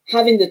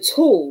having the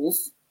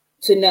tools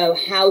to know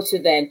how to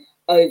then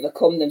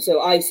overcome them.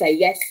 So I say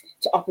yes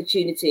to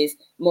opportunities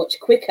much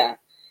quicker.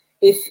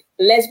 If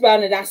Les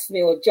Brown had asked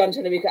me, or John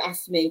Tenerica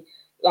asked me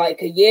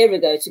like a year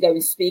ago to go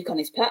and speak on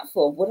his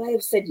platform, would I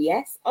have said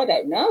yes? I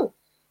don't know.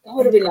 I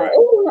would have been like,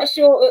 oh, I'm not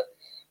sure.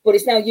 But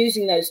it's now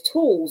using those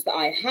tools that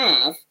I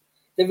have,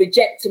 the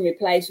reject and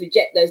replace,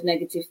 reject those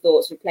negative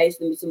thoughts, replace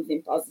them with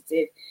something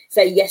positive,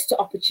 say yes to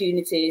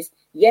opportunities.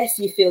 Yes,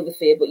 you feel the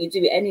fear, but you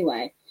do it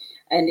anyway.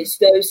 And it's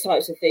those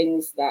types of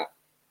things that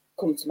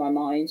come to my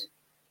mind.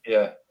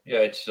 Yeah,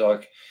 it's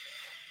like,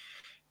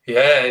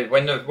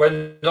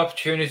 when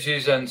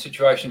opportunities and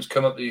situations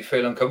come up that you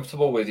feel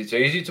uncomfortable with, it's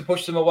easy to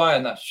push them away,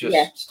 and that's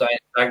just staying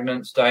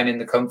stagnant, staying in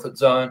the comfort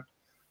zone.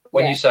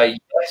 When you say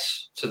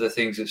yes to the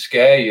things that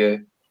scare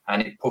you,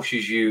 and it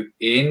pushes you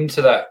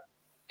into that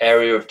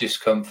area of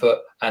discomfort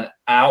and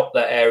out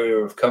that area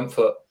of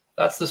comfort,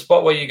 that's the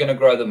spot where you're going to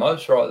grow the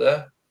most, right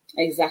there.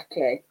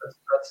 Exactly.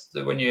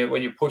 That's when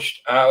you're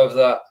pushed out of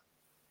that.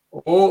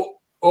 Oh,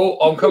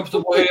 I'm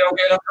comfortable here. I'm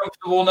getting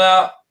uncomfortable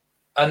now.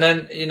 And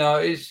then,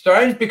 it's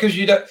strange because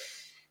you don't,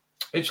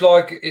 it's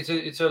like,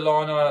 it's a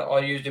line I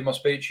used in my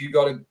speech. You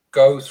got to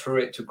go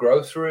through it to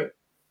grow through it.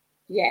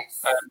 Yes.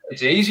 And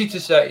it's easy to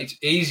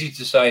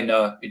say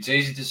no. It's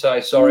easy to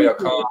say, sorry, I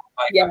can't.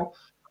 Make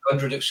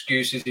 100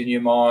 excuses in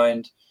your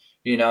mind.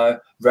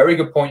 Very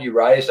good point you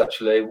raised,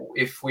 actually.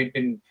 If you'd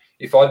been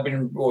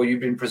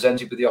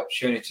presented with the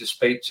opportunity to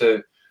speak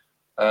to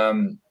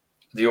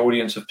the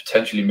audience of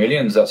potentially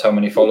millions, that's how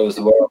many followers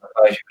there were on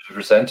the page you were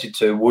presented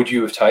to, would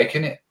you have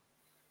taken it?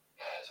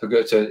 So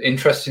it's an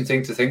interesting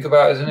thing to think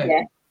about, isn't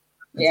it?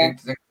 Yeah.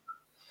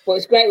 Well,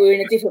 it's great. We're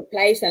in a different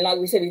place. And like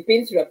we said, we've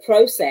been through a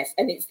process,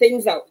 and it's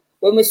things that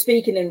when we're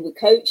speaking and we're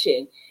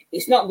coaching,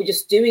 it's not we're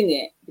just doing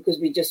it because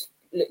we just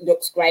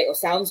looks great or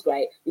sounds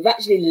great. We've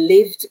actually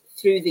lived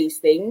through these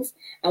things,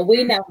 and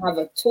we now have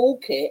a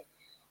toolkit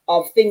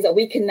of things that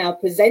we can now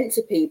present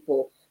to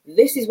people.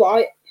 This is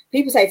what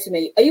people say to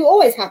me, are you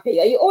always happy?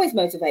 Are you always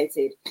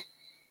motivated?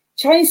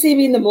 Try and see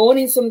me in the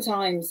morning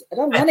sometimes. I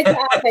don't want to get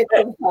out of bed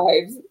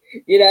sometimes.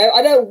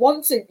 I don't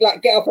want to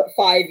get up at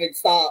 5 and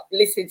start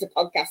listening to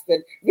podcasts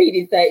and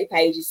reading 30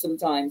 pages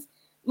sometimes.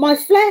 My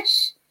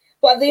flesh.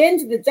 But at the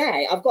end of the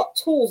day, I've got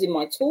tools in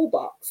my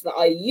toolbox that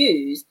I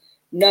use.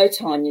 No,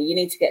 Tanya, you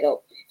need to get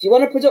up. If you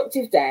want a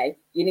productive day,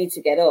 you need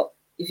to get up.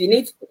 If you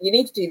need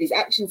to do these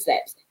action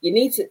steps, you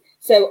need to.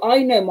 So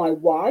I know my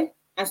why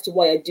as to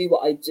why I do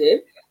what I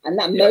do. And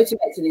that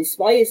motivates and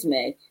inspires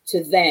me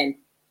to then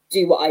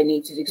do what I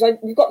need to do. Because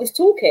we've got this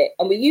toolkit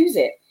and we use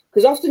it.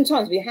 Because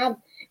oftentimes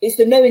it's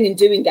the knowing and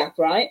doing gap,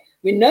 right?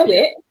 We know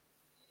it,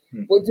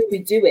 but do we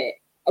do it?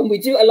 And we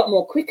do it a lot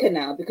more quicker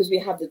now because we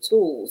have the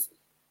tools.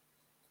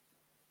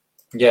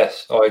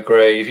 Yes, I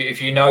agree.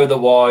 If you know the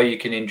why, you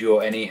can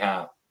endure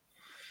anyhow.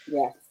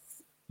 Yes.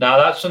 Now,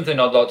 that's something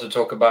I'd like to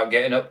talk about,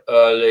 getting up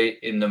early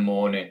in the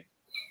morning.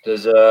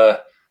 I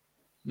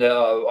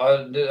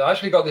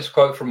actually got this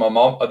quote from my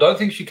mom. I don't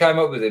think she came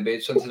up with it, but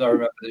it's something I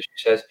remember that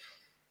she says,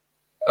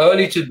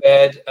 early to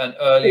bed and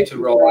early to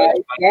rise,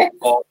 yes.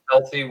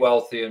 Healthy,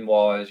 wealthy, and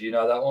wise. You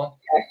know that one?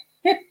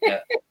 Yeah.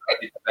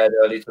 Early to bed,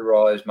 early to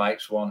rise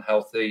makes one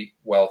healthy,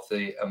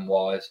 wealthy, and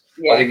wise.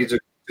 Yeah. I think it's a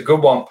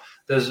good one.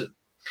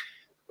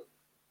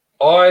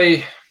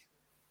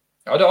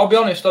 I'll be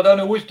honest, I don't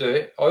always do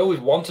it. I always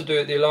want to do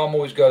it. The alarm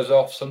always goes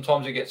off.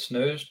 Sometimes it gets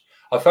snoozed.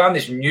 I found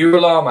this new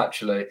alarm,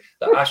 actually,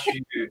 that asks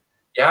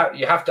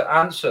you have to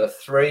answer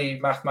 3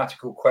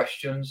 mathematical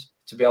questions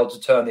to be able to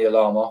turn the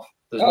alarm off.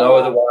 There's no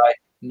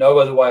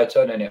other way of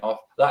turning it off.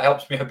 That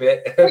helps me a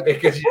bit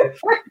because you're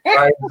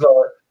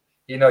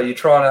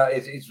trying to.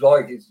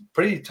 It's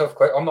pretty tough.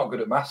 I'm not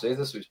good at maths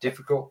either, so it's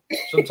difficult.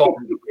 Sometimes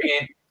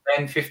in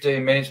 10,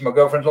 15 minutes, my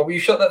girlfriend's like, "Will you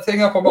shut that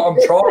thing up?" I'm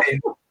trying.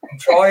 I'm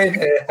trying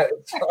here.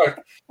 It's like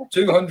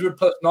 200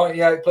 plus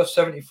 98 plus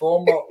 74.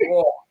 I'm like,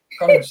 what?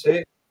 Can't even see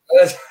it.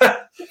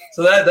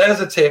 So there's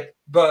a tip,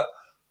 but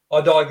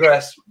I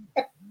digress.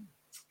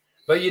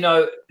 But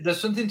there's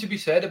something to be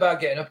said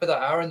about getting up at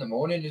that hour in the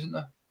morning, isn't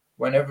there?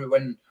 When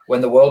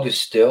the world is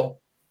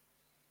still.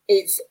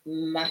 It's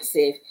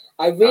massive.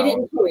 I really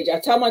encourage. I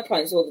tell my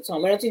clients all the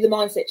time when I do the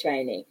mindset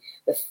training,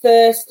 the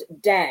first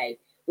day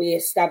we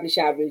establish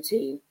our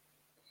routine,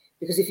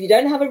 because if you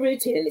don't have a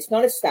routine and it's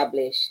not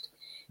established,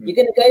 you're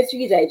going to go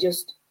through your day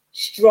just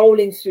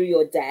strolling through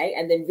your day,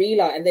 and then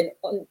realize, and then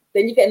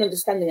you get an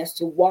understanding as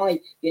to why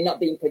you're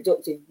not being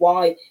productive,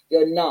 why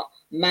you're not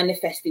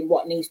manifesting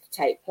what needs to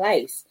take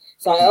place.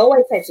 So I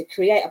always say to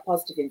create a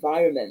positive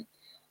environment.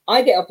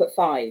 I get up at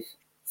 5,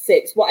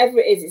 6, whatever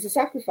it is. It's a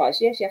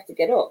sacrifice. Yes, you have to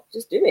get up.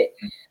 Just do it.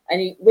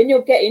 And when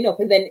you're getting up,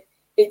 and then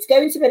it's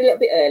going to bed a little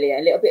bit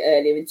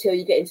earlier until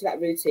you get into that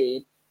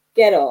routine.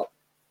 Get up,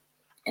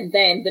 and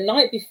then the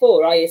night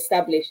before, I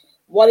establish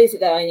what is it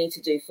that I need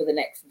to do for the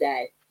next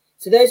day.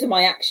 So those are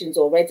my actions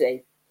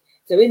already.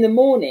 So in the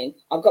morning,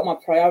 I've got my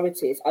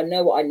priorities. I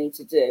know what I need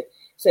to do.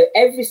 So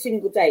every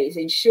single day is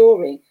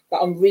ensuring that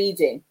I'm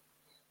reading,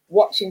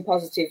 watching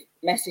positive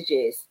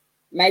messages,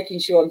 making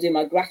sure I'm doing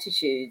my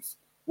gratitudes.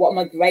 What am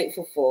I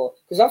grateful for?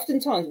 Because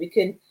oftentimes we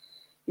can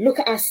look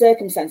at our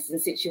circumstances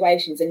and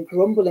situations and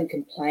grumble and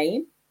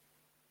complain,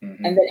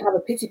 and then have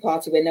a pity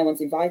party when no one's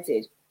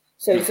invited.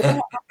 So it's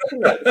about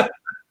actually...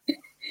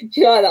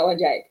 Do you like that one,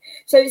 Jake?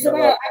 So it's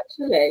about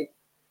actually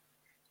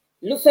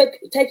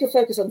take your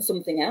focus on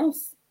something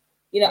else.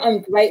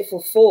 I'm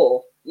grateful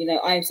for,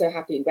 I am so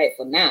happy and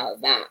grateful now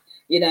that,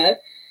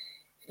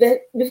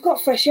 we've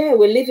got fresh air,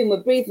 we're living,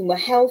 we're breathing, we're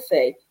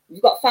healthy,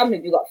 we've got family,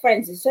 we've got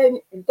friends,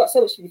 we've got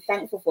so much to be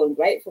thankful for and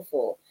grateful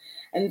for.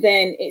 And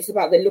then it's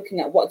about then looking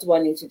at, what do I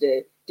need to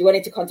do? Do I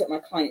need to contact my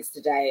clients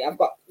today? I've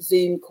got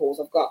Zoom calls,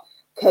 I've got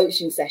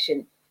coaching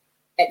session,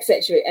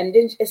 etc. And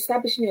then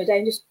establishing your day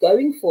and just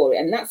going for it.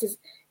 And that's just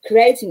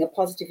creating a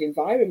positive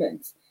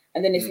environment.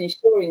 And then it's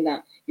ensuring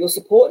that your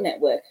support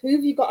network, who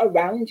have you got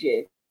around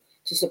you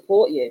to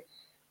support you?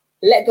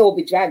 Let go or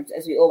be dragged,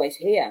 as we always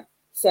hear.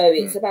 So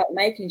it's about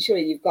making sure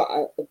you've got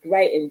a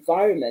great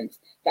environment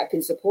that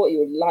can support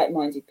you with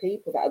like-minded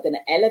people that are going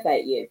to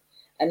elevate you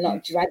and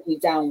not drag you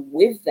down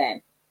with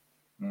them.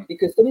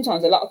 Because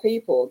sometimes a lot of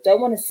people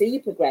don't want to see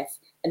you progress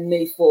and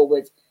move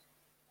forward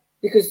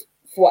because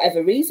for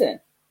whatever reason.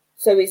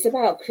 So it's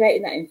about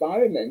creating that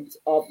environment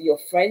of your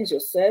friends, your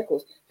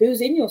circles.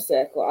 Who's in your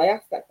circle? I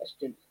ask that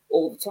question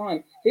all the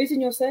time. Who's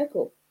in your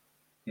circle?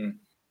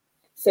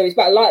 So it's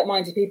about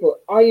like-minded people.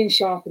 Iron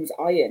sharpens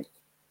iron.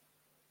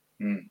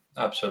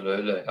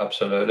 Absolutely.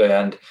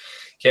 And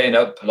getting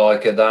up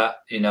like that,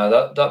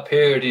 that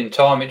period in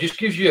time, it just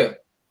gives you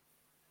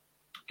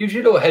a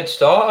little head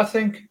start, I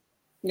think.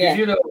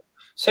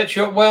 Sets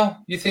you up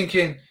well. You're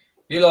thinking,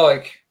 you're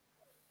like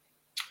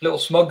little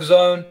smug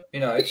zone.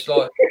 It's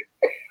like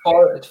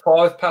it's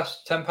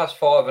 10 past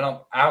 5, and I'm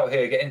out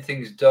here getting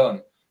things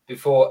done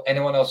before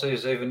anyone else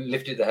has even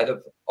lifted the head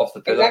off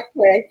the pillow.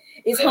 Exactly.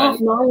 It's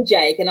 9:30,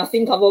 Jake, and I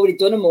think I've already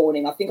done a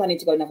morning. I think I need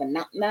to go and have a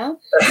nap now.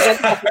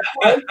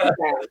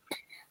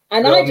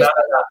 And I just,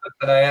 at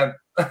 10 a.m.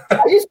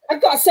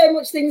 I've got so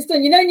much things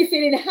done. And you're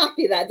feeling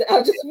happy that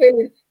I'm just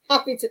feeling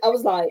happy. I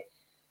was like,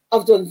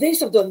 I've done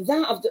this, I've done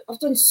that. I've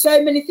done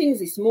so many things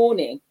this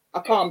morning. I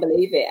can't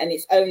believe it. And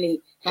it's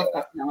only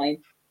 9:30.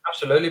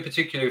 Absolutely,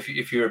 particularly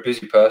if you're a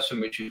busy person,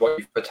 which is what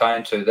you've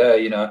pertained to there.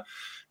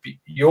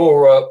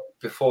 You're up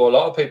before a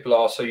lot of people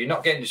are, so you're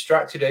not getting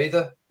distracted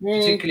either.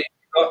 Particularly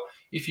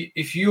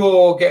if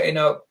you're getting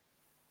up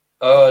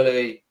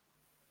early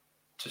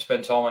to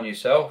spend time on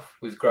yourself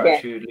with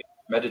gratitude,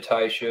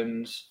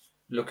 meditations,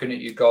 looking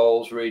at your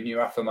goals, reading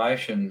your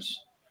affirmations.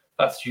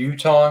 that's you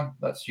time.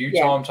 That's you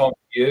time for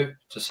you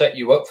to set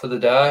you up for the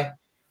day,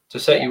 to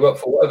set you up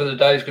for whatever the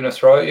day is going to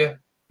throw at you.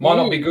 Might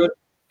not be good.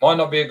 Might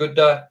not be a good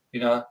day.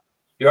 You know,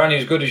 you're only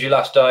as good as your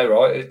last day,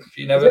 right? If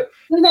you never.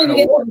 Sometimes we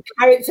get some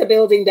character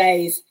building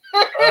days.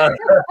 Yeah,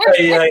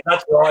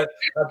 that's right.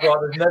 That's right.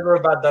 There's never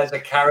a bad day. It's a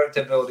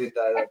character building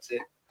day. That's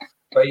it.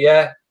 But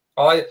yeah,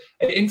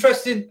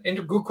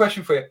 good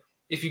question for you.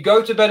 If you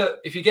go to bed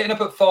if you're getting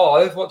up at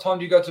 5, what time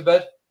do you go to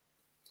bed?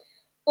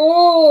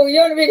 Oh, you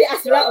don't really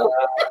ask that one.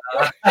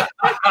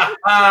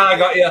 I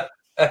got you.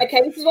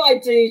 Okay, this is what I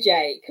do,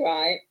 Jake,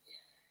 right?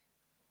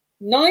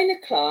 9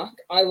 o'clock,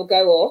 I will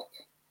go up,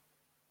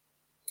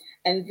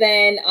 and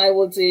then I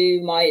will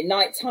do my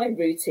nighttime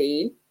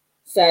routine.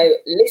 So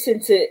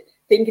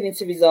thinking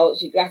into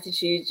results, your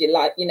gratitude, your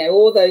life,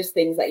 all those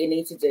things that you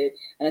need to do.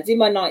 And I do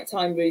my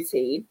nighttime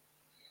routine.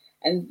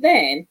 And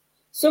then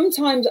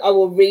sometimes I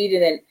will read,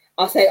 and then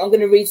I'll say, I'm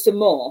going to read some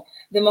more.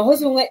 Then my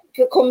husband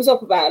comes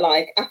up about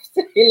like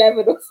after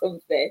 11 or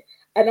something,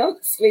 and I'm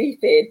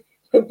sleeping.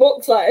 The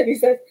book's like, and he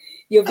says,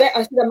 I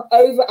said, I'm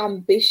over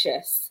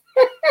ambitious.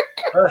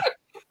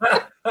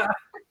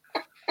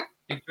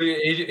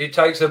 He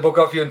takes the book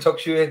off you and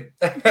tucks you in.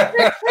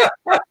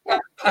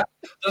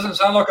 Doesn't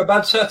sound like a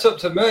bad setup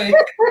to me.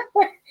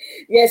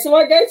 Yeah, so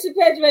I go to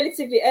bed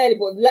relatively early,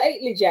 but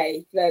lately,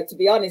 Jay, to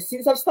be honest,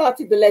 since I've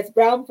started the Les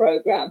Brown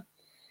program,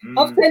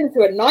 I've turned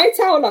into a night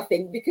owl, I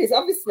think, because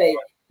obviously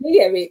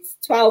here it's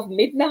 12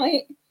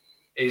 midnight.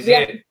 Is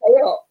it?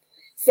 Stay up.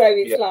 So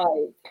it's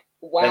like,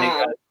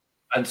 wow.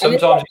 And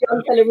sometimes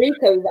John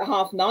Tellerico is at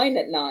 9:30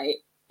 at night,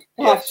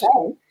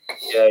 10:30.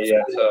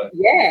 Yeah. So,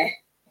 yeah.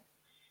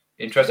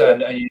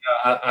 Interesting, and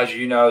as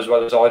you know as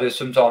well as I do,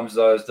 sometimes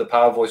the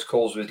Power Voice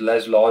calls with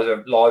Les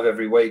live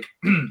every week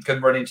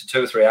can run into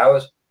 2 or 3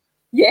 hours.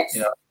 Yes.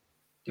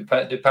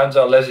 Depends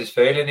how Les is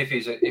feeling. If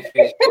he's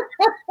depends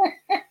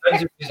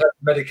if he's had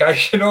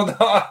medication or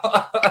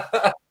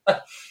not.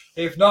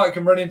 If not, it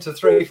can run into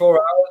 3 or 4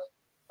 hours.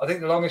 I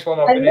think the longest one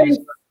I've been in is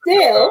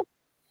still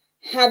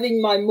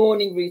having my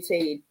morning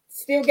routine,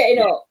 still getting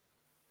up,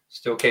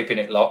 still keeping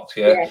it locked.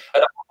 Yeah.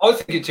 And I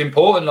think it's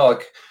important.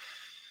 Like,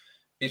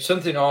 it's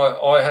something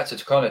I had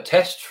to kind of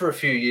test for a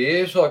few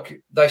years.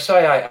 Like, they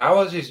say 8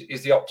 hours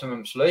is the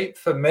optimum sleep.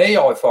 For me,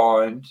 I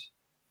find,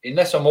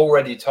 unless I'm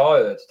already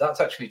tired, that's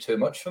actually too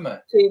much for me.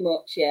 Too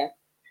much, yeah.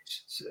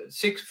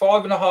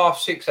 5.5,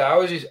 6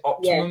 hours is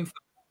optimum.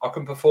 Yeah. I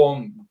can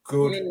perform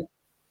good.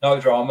 No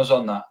dramas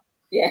on that.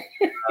 Yeah.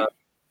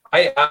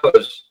 8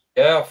 hours.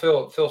 Yeah, I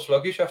feel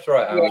sluggish after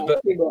 8 hours. Yeah,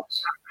 but too much.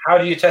 How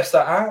do you test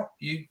that out?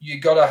 You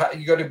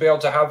gotta be able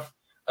to have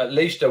at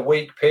least a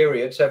week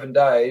period, 7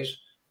 days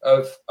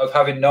of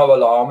having no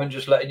alarm and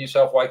just letting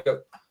yourself wake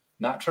up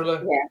naturally.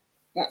 Yeah,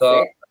 that's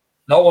it.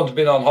 No one's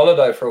been on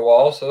holiday for a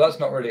while, so that's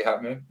not really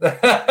happening.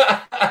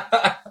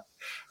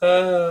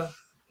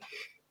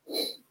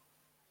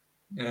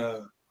 Yeah.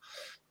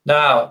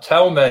 Now,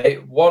 tell me,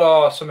 what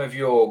are some of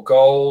your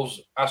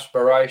goals,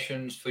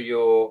 aspirations for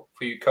your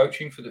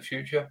coaching for the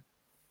future?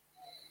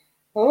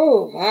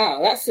 Oh,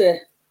 wow, that's a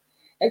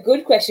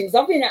good question, because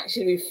I've been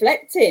actually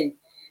reflecting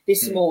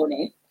this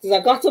morning, because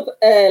I got up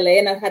early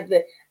and I had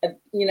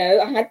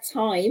I had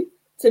time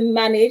to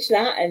manage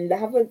that and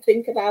have a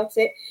think about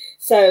it.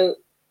 So,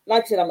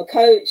 like I said, I'm a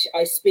coach,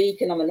 I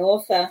speak, and I'm an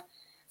author.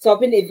 So I've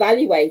been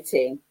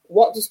evaluating,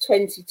 what does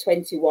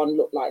 2021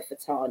 look like for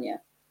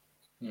Tanya?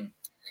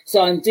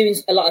 So I'm doing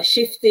a lot of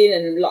shifting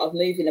and a lot of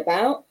moving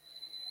about.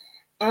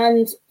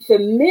 And for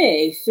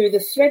me, through the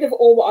thread of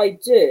all what I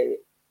do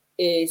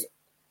is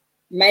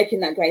making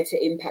that greater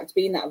impact,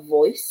 being that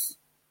voice.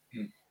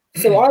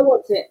 So I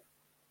want to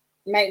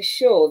make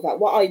sure that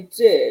what I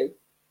do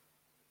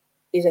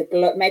is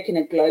making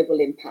a global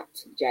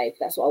impact, Jake.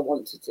 That's what I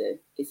want to do,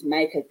 is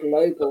make a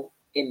global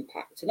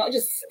impact. Not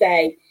just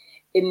stay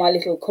in my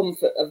little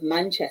comfort of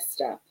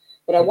Manchester,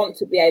 but I want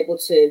to be able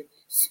to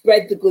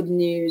spread the good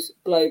news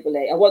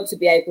globally. I want to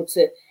be able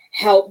to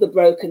help the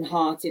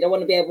brokenhearted. I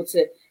want to be able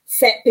to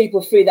set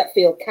people free that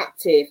feel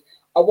captive.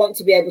 I want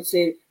to be able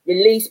to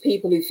release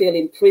people who feel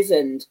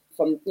imprisoned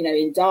from,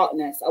 in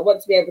darkness. I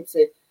want to be able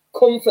to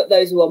comfort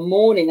those who are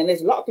mourning. And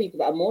there's a lot of people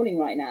that are mourning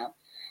right now.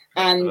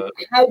 And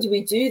how do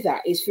we do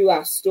that? Is through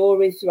our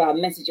story, through our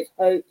message of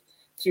hope,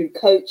 through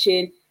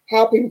coaching,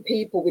 helping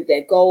people with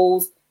their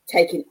goals,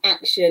 taking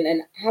action,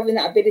 and having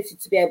that ability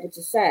to be able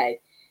to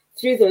say,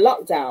 through the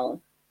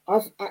lockdown,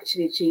 I've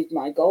actually achieved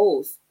my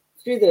goals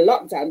through the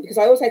lockdown, because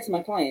I always say to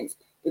my clients,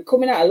 we're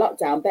coming out of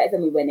lockdown better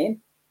than we went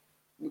in.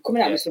 We're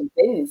coming out with some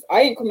things.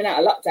 I ain't coming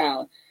out of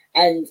lockdown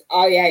and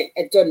I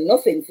ain't done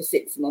nothing for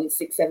 6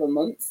 months, 7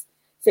 months.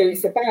 So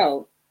it's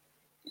about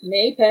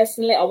me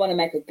personally. I want to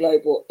make a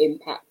global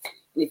impact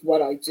with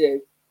what I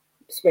do,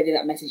 spreading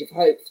that message of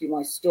hope through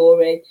my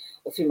story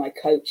or through my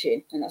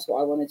coaching. And that's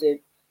what I want to do.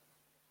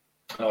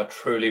 I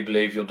truly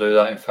believe you'll do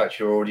that. In fact,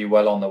 you're already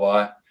well on the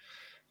way.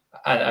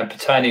 And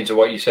pertaining to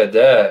what you said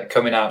there,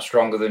 coming out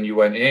stronger than you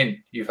went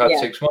in. You've had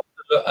 6 months,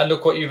 and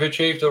look what you've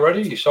achieved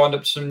already. You signed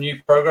up to some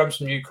new programs,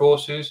 some new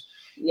courses,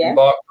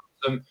 embarked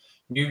on some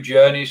new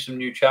journeys, some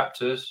new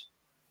chapters.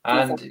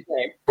 And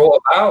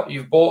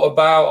you've brought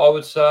about, I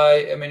would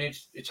say, I mean,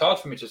 it's hard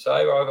for me to say.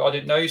 I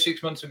didn't know you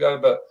 6 months ago,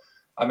 but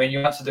I mean, you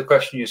answered the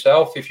question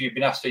yourself. If you'd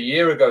been asked a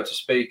year ago to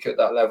speak at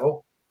that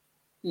level,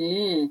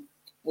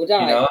 would I?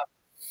 You know,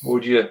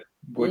 would you?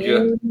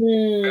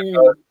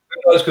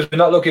 Because we're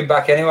not looking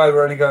back anyway.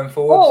 We're only going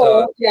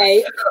forward.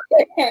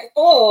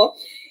 Or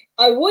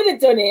I would have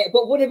done it,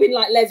 but would have been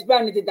like Les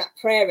Brown who did that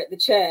prayer at the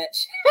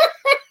church.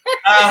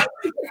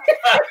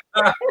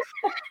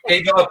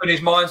 He got up and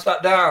his mind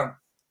sat down.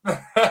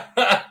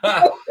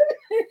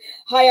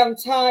 Hi, I'm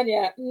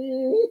Tanya.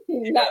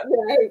 No.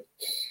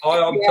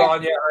 Hi, I'm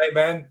Tanya.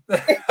 Amen.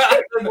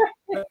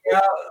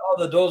 Oh,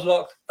 the door's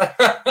locked.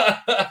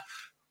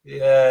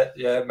 Yeah.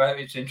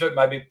 Maybe it's interesting.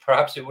 Maybe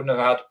perhaps it wouldn't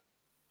have had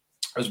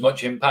as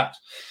much impact.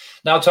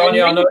 Now,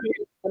 Tanya, I know.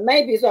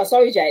 Maybe as well.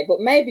 Sorry, Jay, but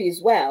maybe as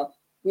well.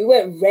 We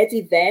weren't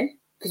ready then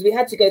because we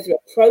had to go through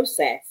a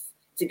process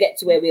to get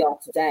to where we are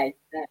today.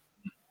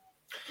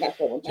 That's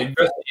what it's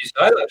interesting you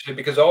say that, actually,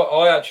 because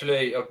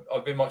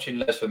I've been watching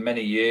Les for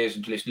many years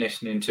and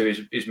listening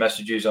to his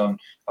messages on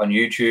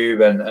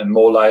YouTube and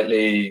more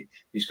lately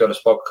he's got a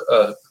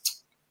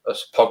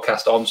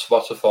podcast on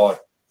Spotify.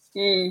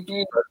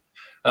 It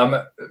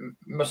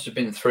must have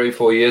been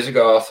 3-4 years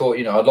ago. I thought,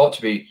 I'd like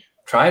to be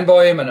trained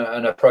by him and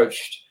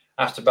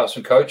asked about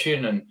some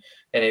coaching and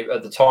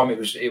at the time it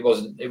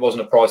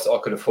wasn't a price that I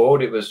could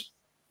afford. It was,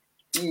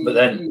 but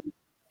then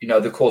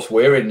the course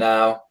we're in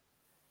now,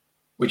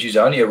 which is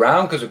only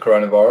around because of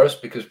coronavirus,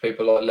 because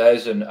people like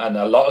Les and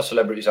a lot of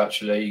celebrities,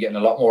 actually, you're getting a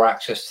lot more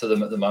access to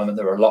them at the moment.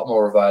 They're a lot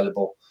more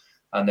available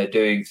and they're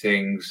doing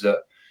things that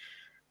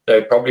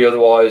they probably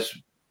otherwise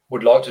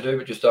would like to do,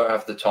 but just don't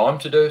have the time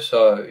to do.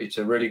 So it's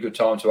a really good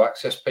time to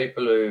access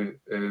people who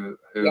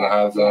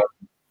have a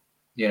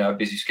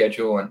busy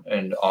schedule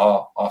and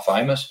are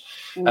famous.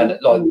 And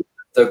like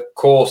the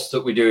course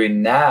that we're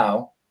doing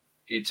now,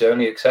 it's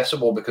only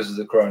accessible because of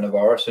the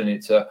coronavirus, and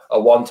it's a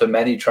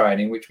one-to-many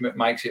training, which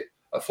makes it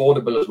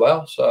affordable as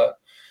well. So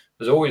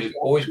there's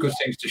always good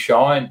things to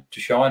shine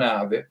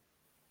out of it.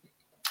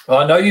 Well,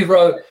 I know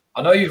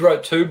you've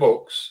wrote 2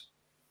 books,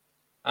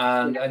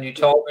 and you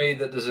told me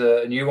that there's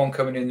a new one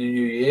coming in the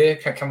new year.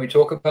 Can we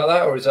talk about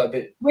that, or is that a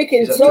bit? We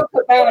can talk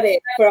about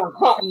it for a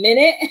hot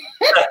minute.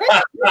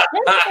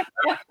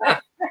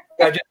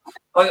 I'll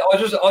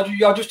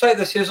just take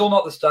the sizzle,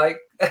 not the steak.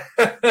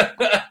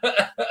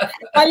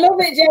 I love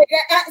it, Jake.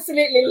 I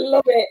absolutely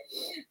love it.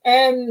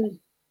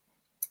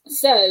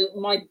 So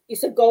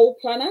it's a goal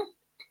planner.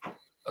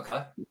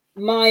 Okay.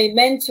 My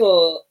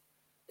mentor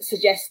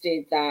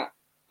suggested that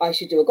I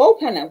should do a goal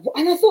planner.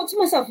 And I thought to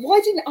myself, why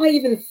didn't I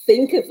even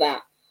think of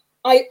that?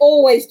 I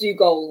always do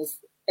goals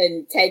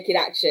and take in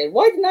action.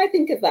 Why didn't I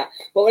think of that?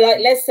 But like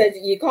Les said,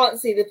 you can't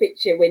see the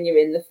picture when you're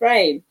in the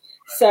frame.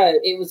 So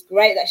it was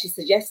great that she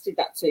suggested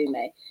that to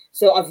me.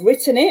 So I've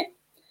written it.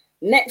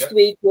 Next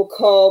week will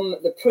come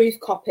the proof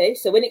copy.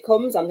 So when it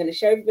comes, I'm going to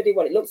show everybody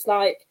what it looks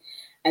like.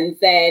 And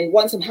then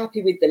once I'm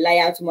happy with the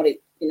layout and what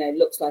it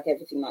looks like,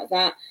 everything like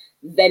that,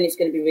 then it's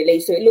going to be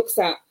released. So it looks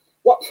at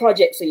what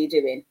projects are you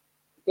doing?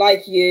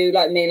 Like you,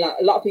 like me, like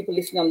a lot of people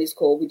listening on this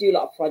call, we do a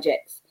lot of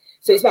projects.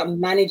 So it's about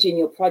managing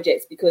your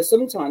projects, because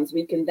sometimes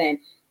we can then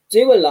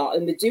do a lot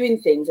and we're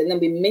doing things and then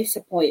we miss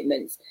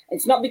appointments.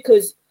 It's not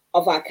because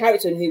of our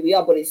character and who we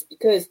are, but it's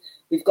because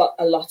we've got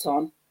a lot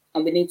on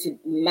and we need to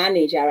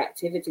manage our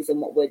activities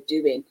and what we're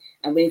doing.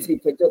 And we need to be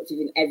productive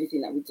in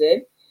everything that we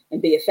do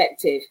and be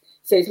effective.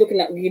 So it's looking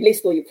at, you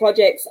list all your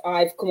projects.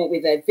 I've come up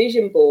with a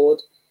vision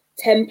board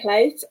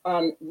template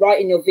on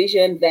writing your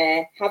vision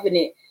there, having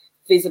it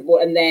visible,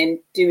 and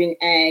then doing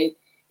a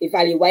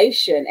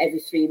evaluation every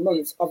 3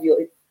 months of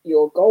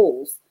your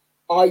goals.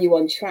 Are you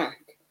on track?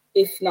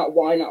 If not,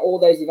 why not? All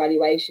those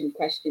evaluation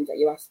questions that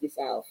you ask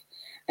yourself.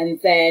 And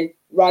then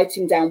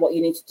writing down what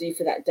you need to do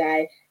for that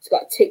day. It's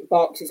got a tick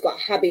box. It's got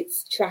a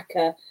habits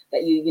tracker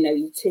that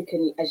you tick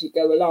and as you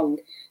go along.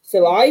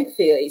 So I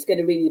feel it's going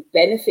to really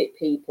benefit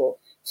people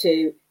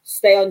to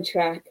stay on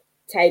track,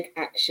 take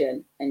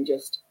action, and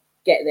just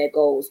get their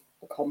goals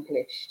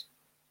accomplished.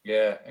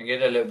 Yeah, and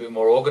get a little bit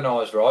more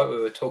organised, right? We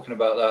were talking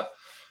about that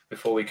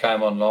before we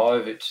came on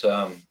live. It's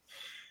not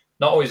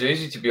always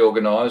easy to be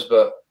organised,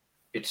 but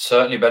it's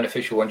certainly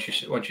beneficial once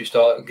you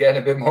start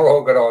getting a bit more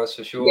organised,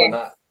 for sure.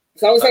 Yeah.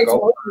 So I was saying to my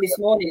husband this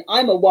morning,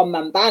 I'm a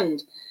one-man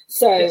band,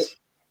 so yes,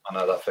 I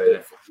know that feeling.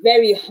 It's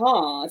very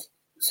hard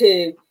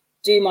to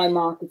do my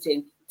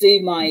marketing,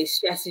 do my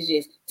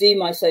strategies, do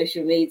my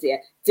social media,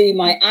 do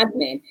my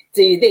admin,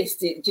 do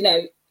this,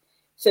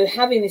 So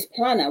having this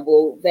planner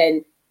will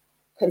then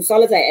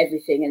consolidate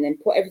everything and then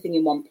put everything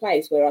in one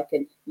place where I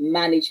can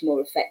manage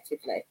more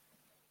effectively.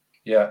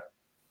 Yeah,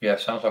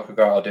 sounds like a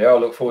great idea. I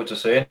look forward to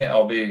seeing it.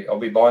 I'll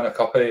be buying a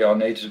copy. I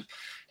need to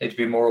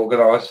be more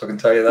organised, I can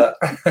tell you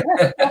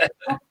that.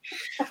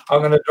 I'm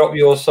going to drop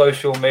your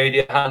social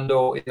media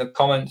handle in the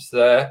comments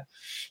there.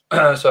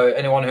 So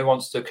anyone who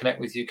wants to connect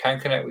with you can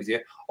connect with you.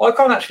 I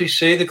can't actually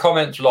see the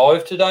comments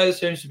live today. There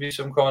seems to be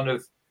some kind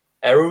of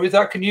error with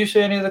that. Can you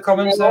see any of the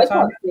comments there, Tanya? I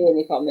can't see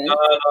any comments.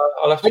 No,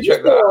 I'll have to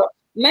check that out.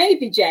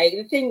 maybe, Jake,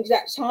 the thing is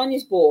that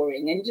Tanya's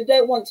boring and you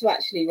don't want to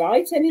actually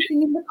write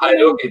anything in the Hey,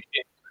 look, comments.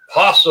 it's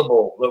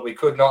possible that we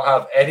could not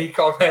have any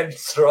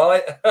comments,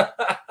 right?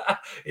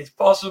 It's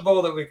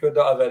possible that we could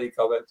not have any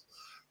comments.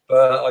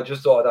 But I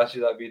just thought I'd ask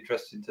you, that'd be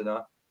interesting to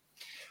know.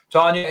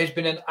 Tanya, it's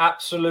been an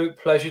absolute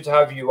pleasure to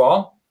have you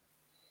on.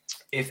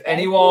 If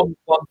anyone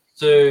wants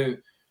to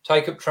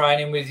take up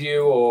training with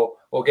you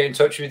or get in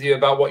touch with you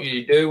about what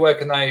you do, where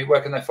can they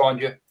find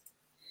you?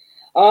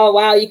 Oh,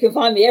 wow. You can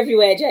find me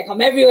everywhere, Jack.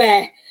 I'm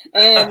everywhere.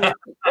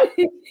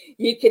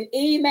 You can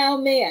email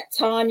me at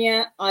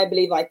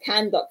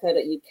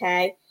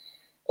tanya.ibelieveIcan.co.uk,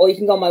 or you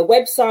can go on my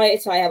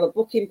website. I have a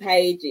booking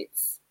page.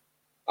 It's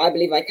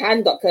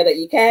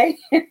ibelieveIcan.co.uk.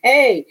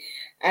 Hey.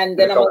 And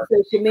then I'm on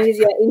social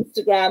media,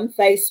 Instagram,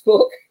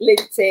 Facebook,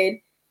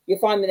 LinkedIn. You'll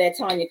find me there,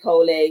 Tanya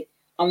Coley.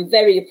 I'm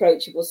very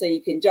approachable, so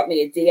you can drop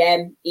me a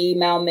DM,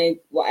 email me,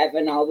 whatever,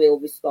 and I will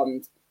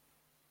respond.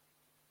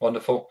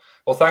 Wonderful.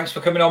 Well, thanks for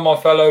coming on, my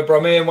fellow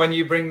Brummy. And when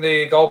you bring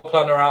the goal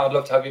planner out, I'd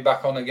love to have you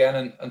back on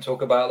again and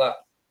talk about that.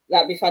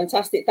 That'd be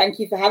fantastic. Thank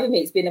you for having me.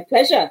 It's been a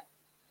pleasure.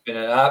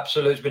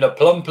 It's been a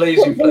plum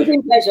pleasing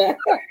pleasure.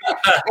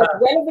 As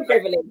well as a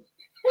privilege.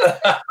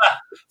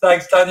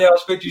 Thanks, Tanya. I'll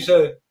speak to you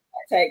soon.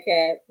 Take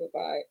care.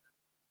 Bye-bye.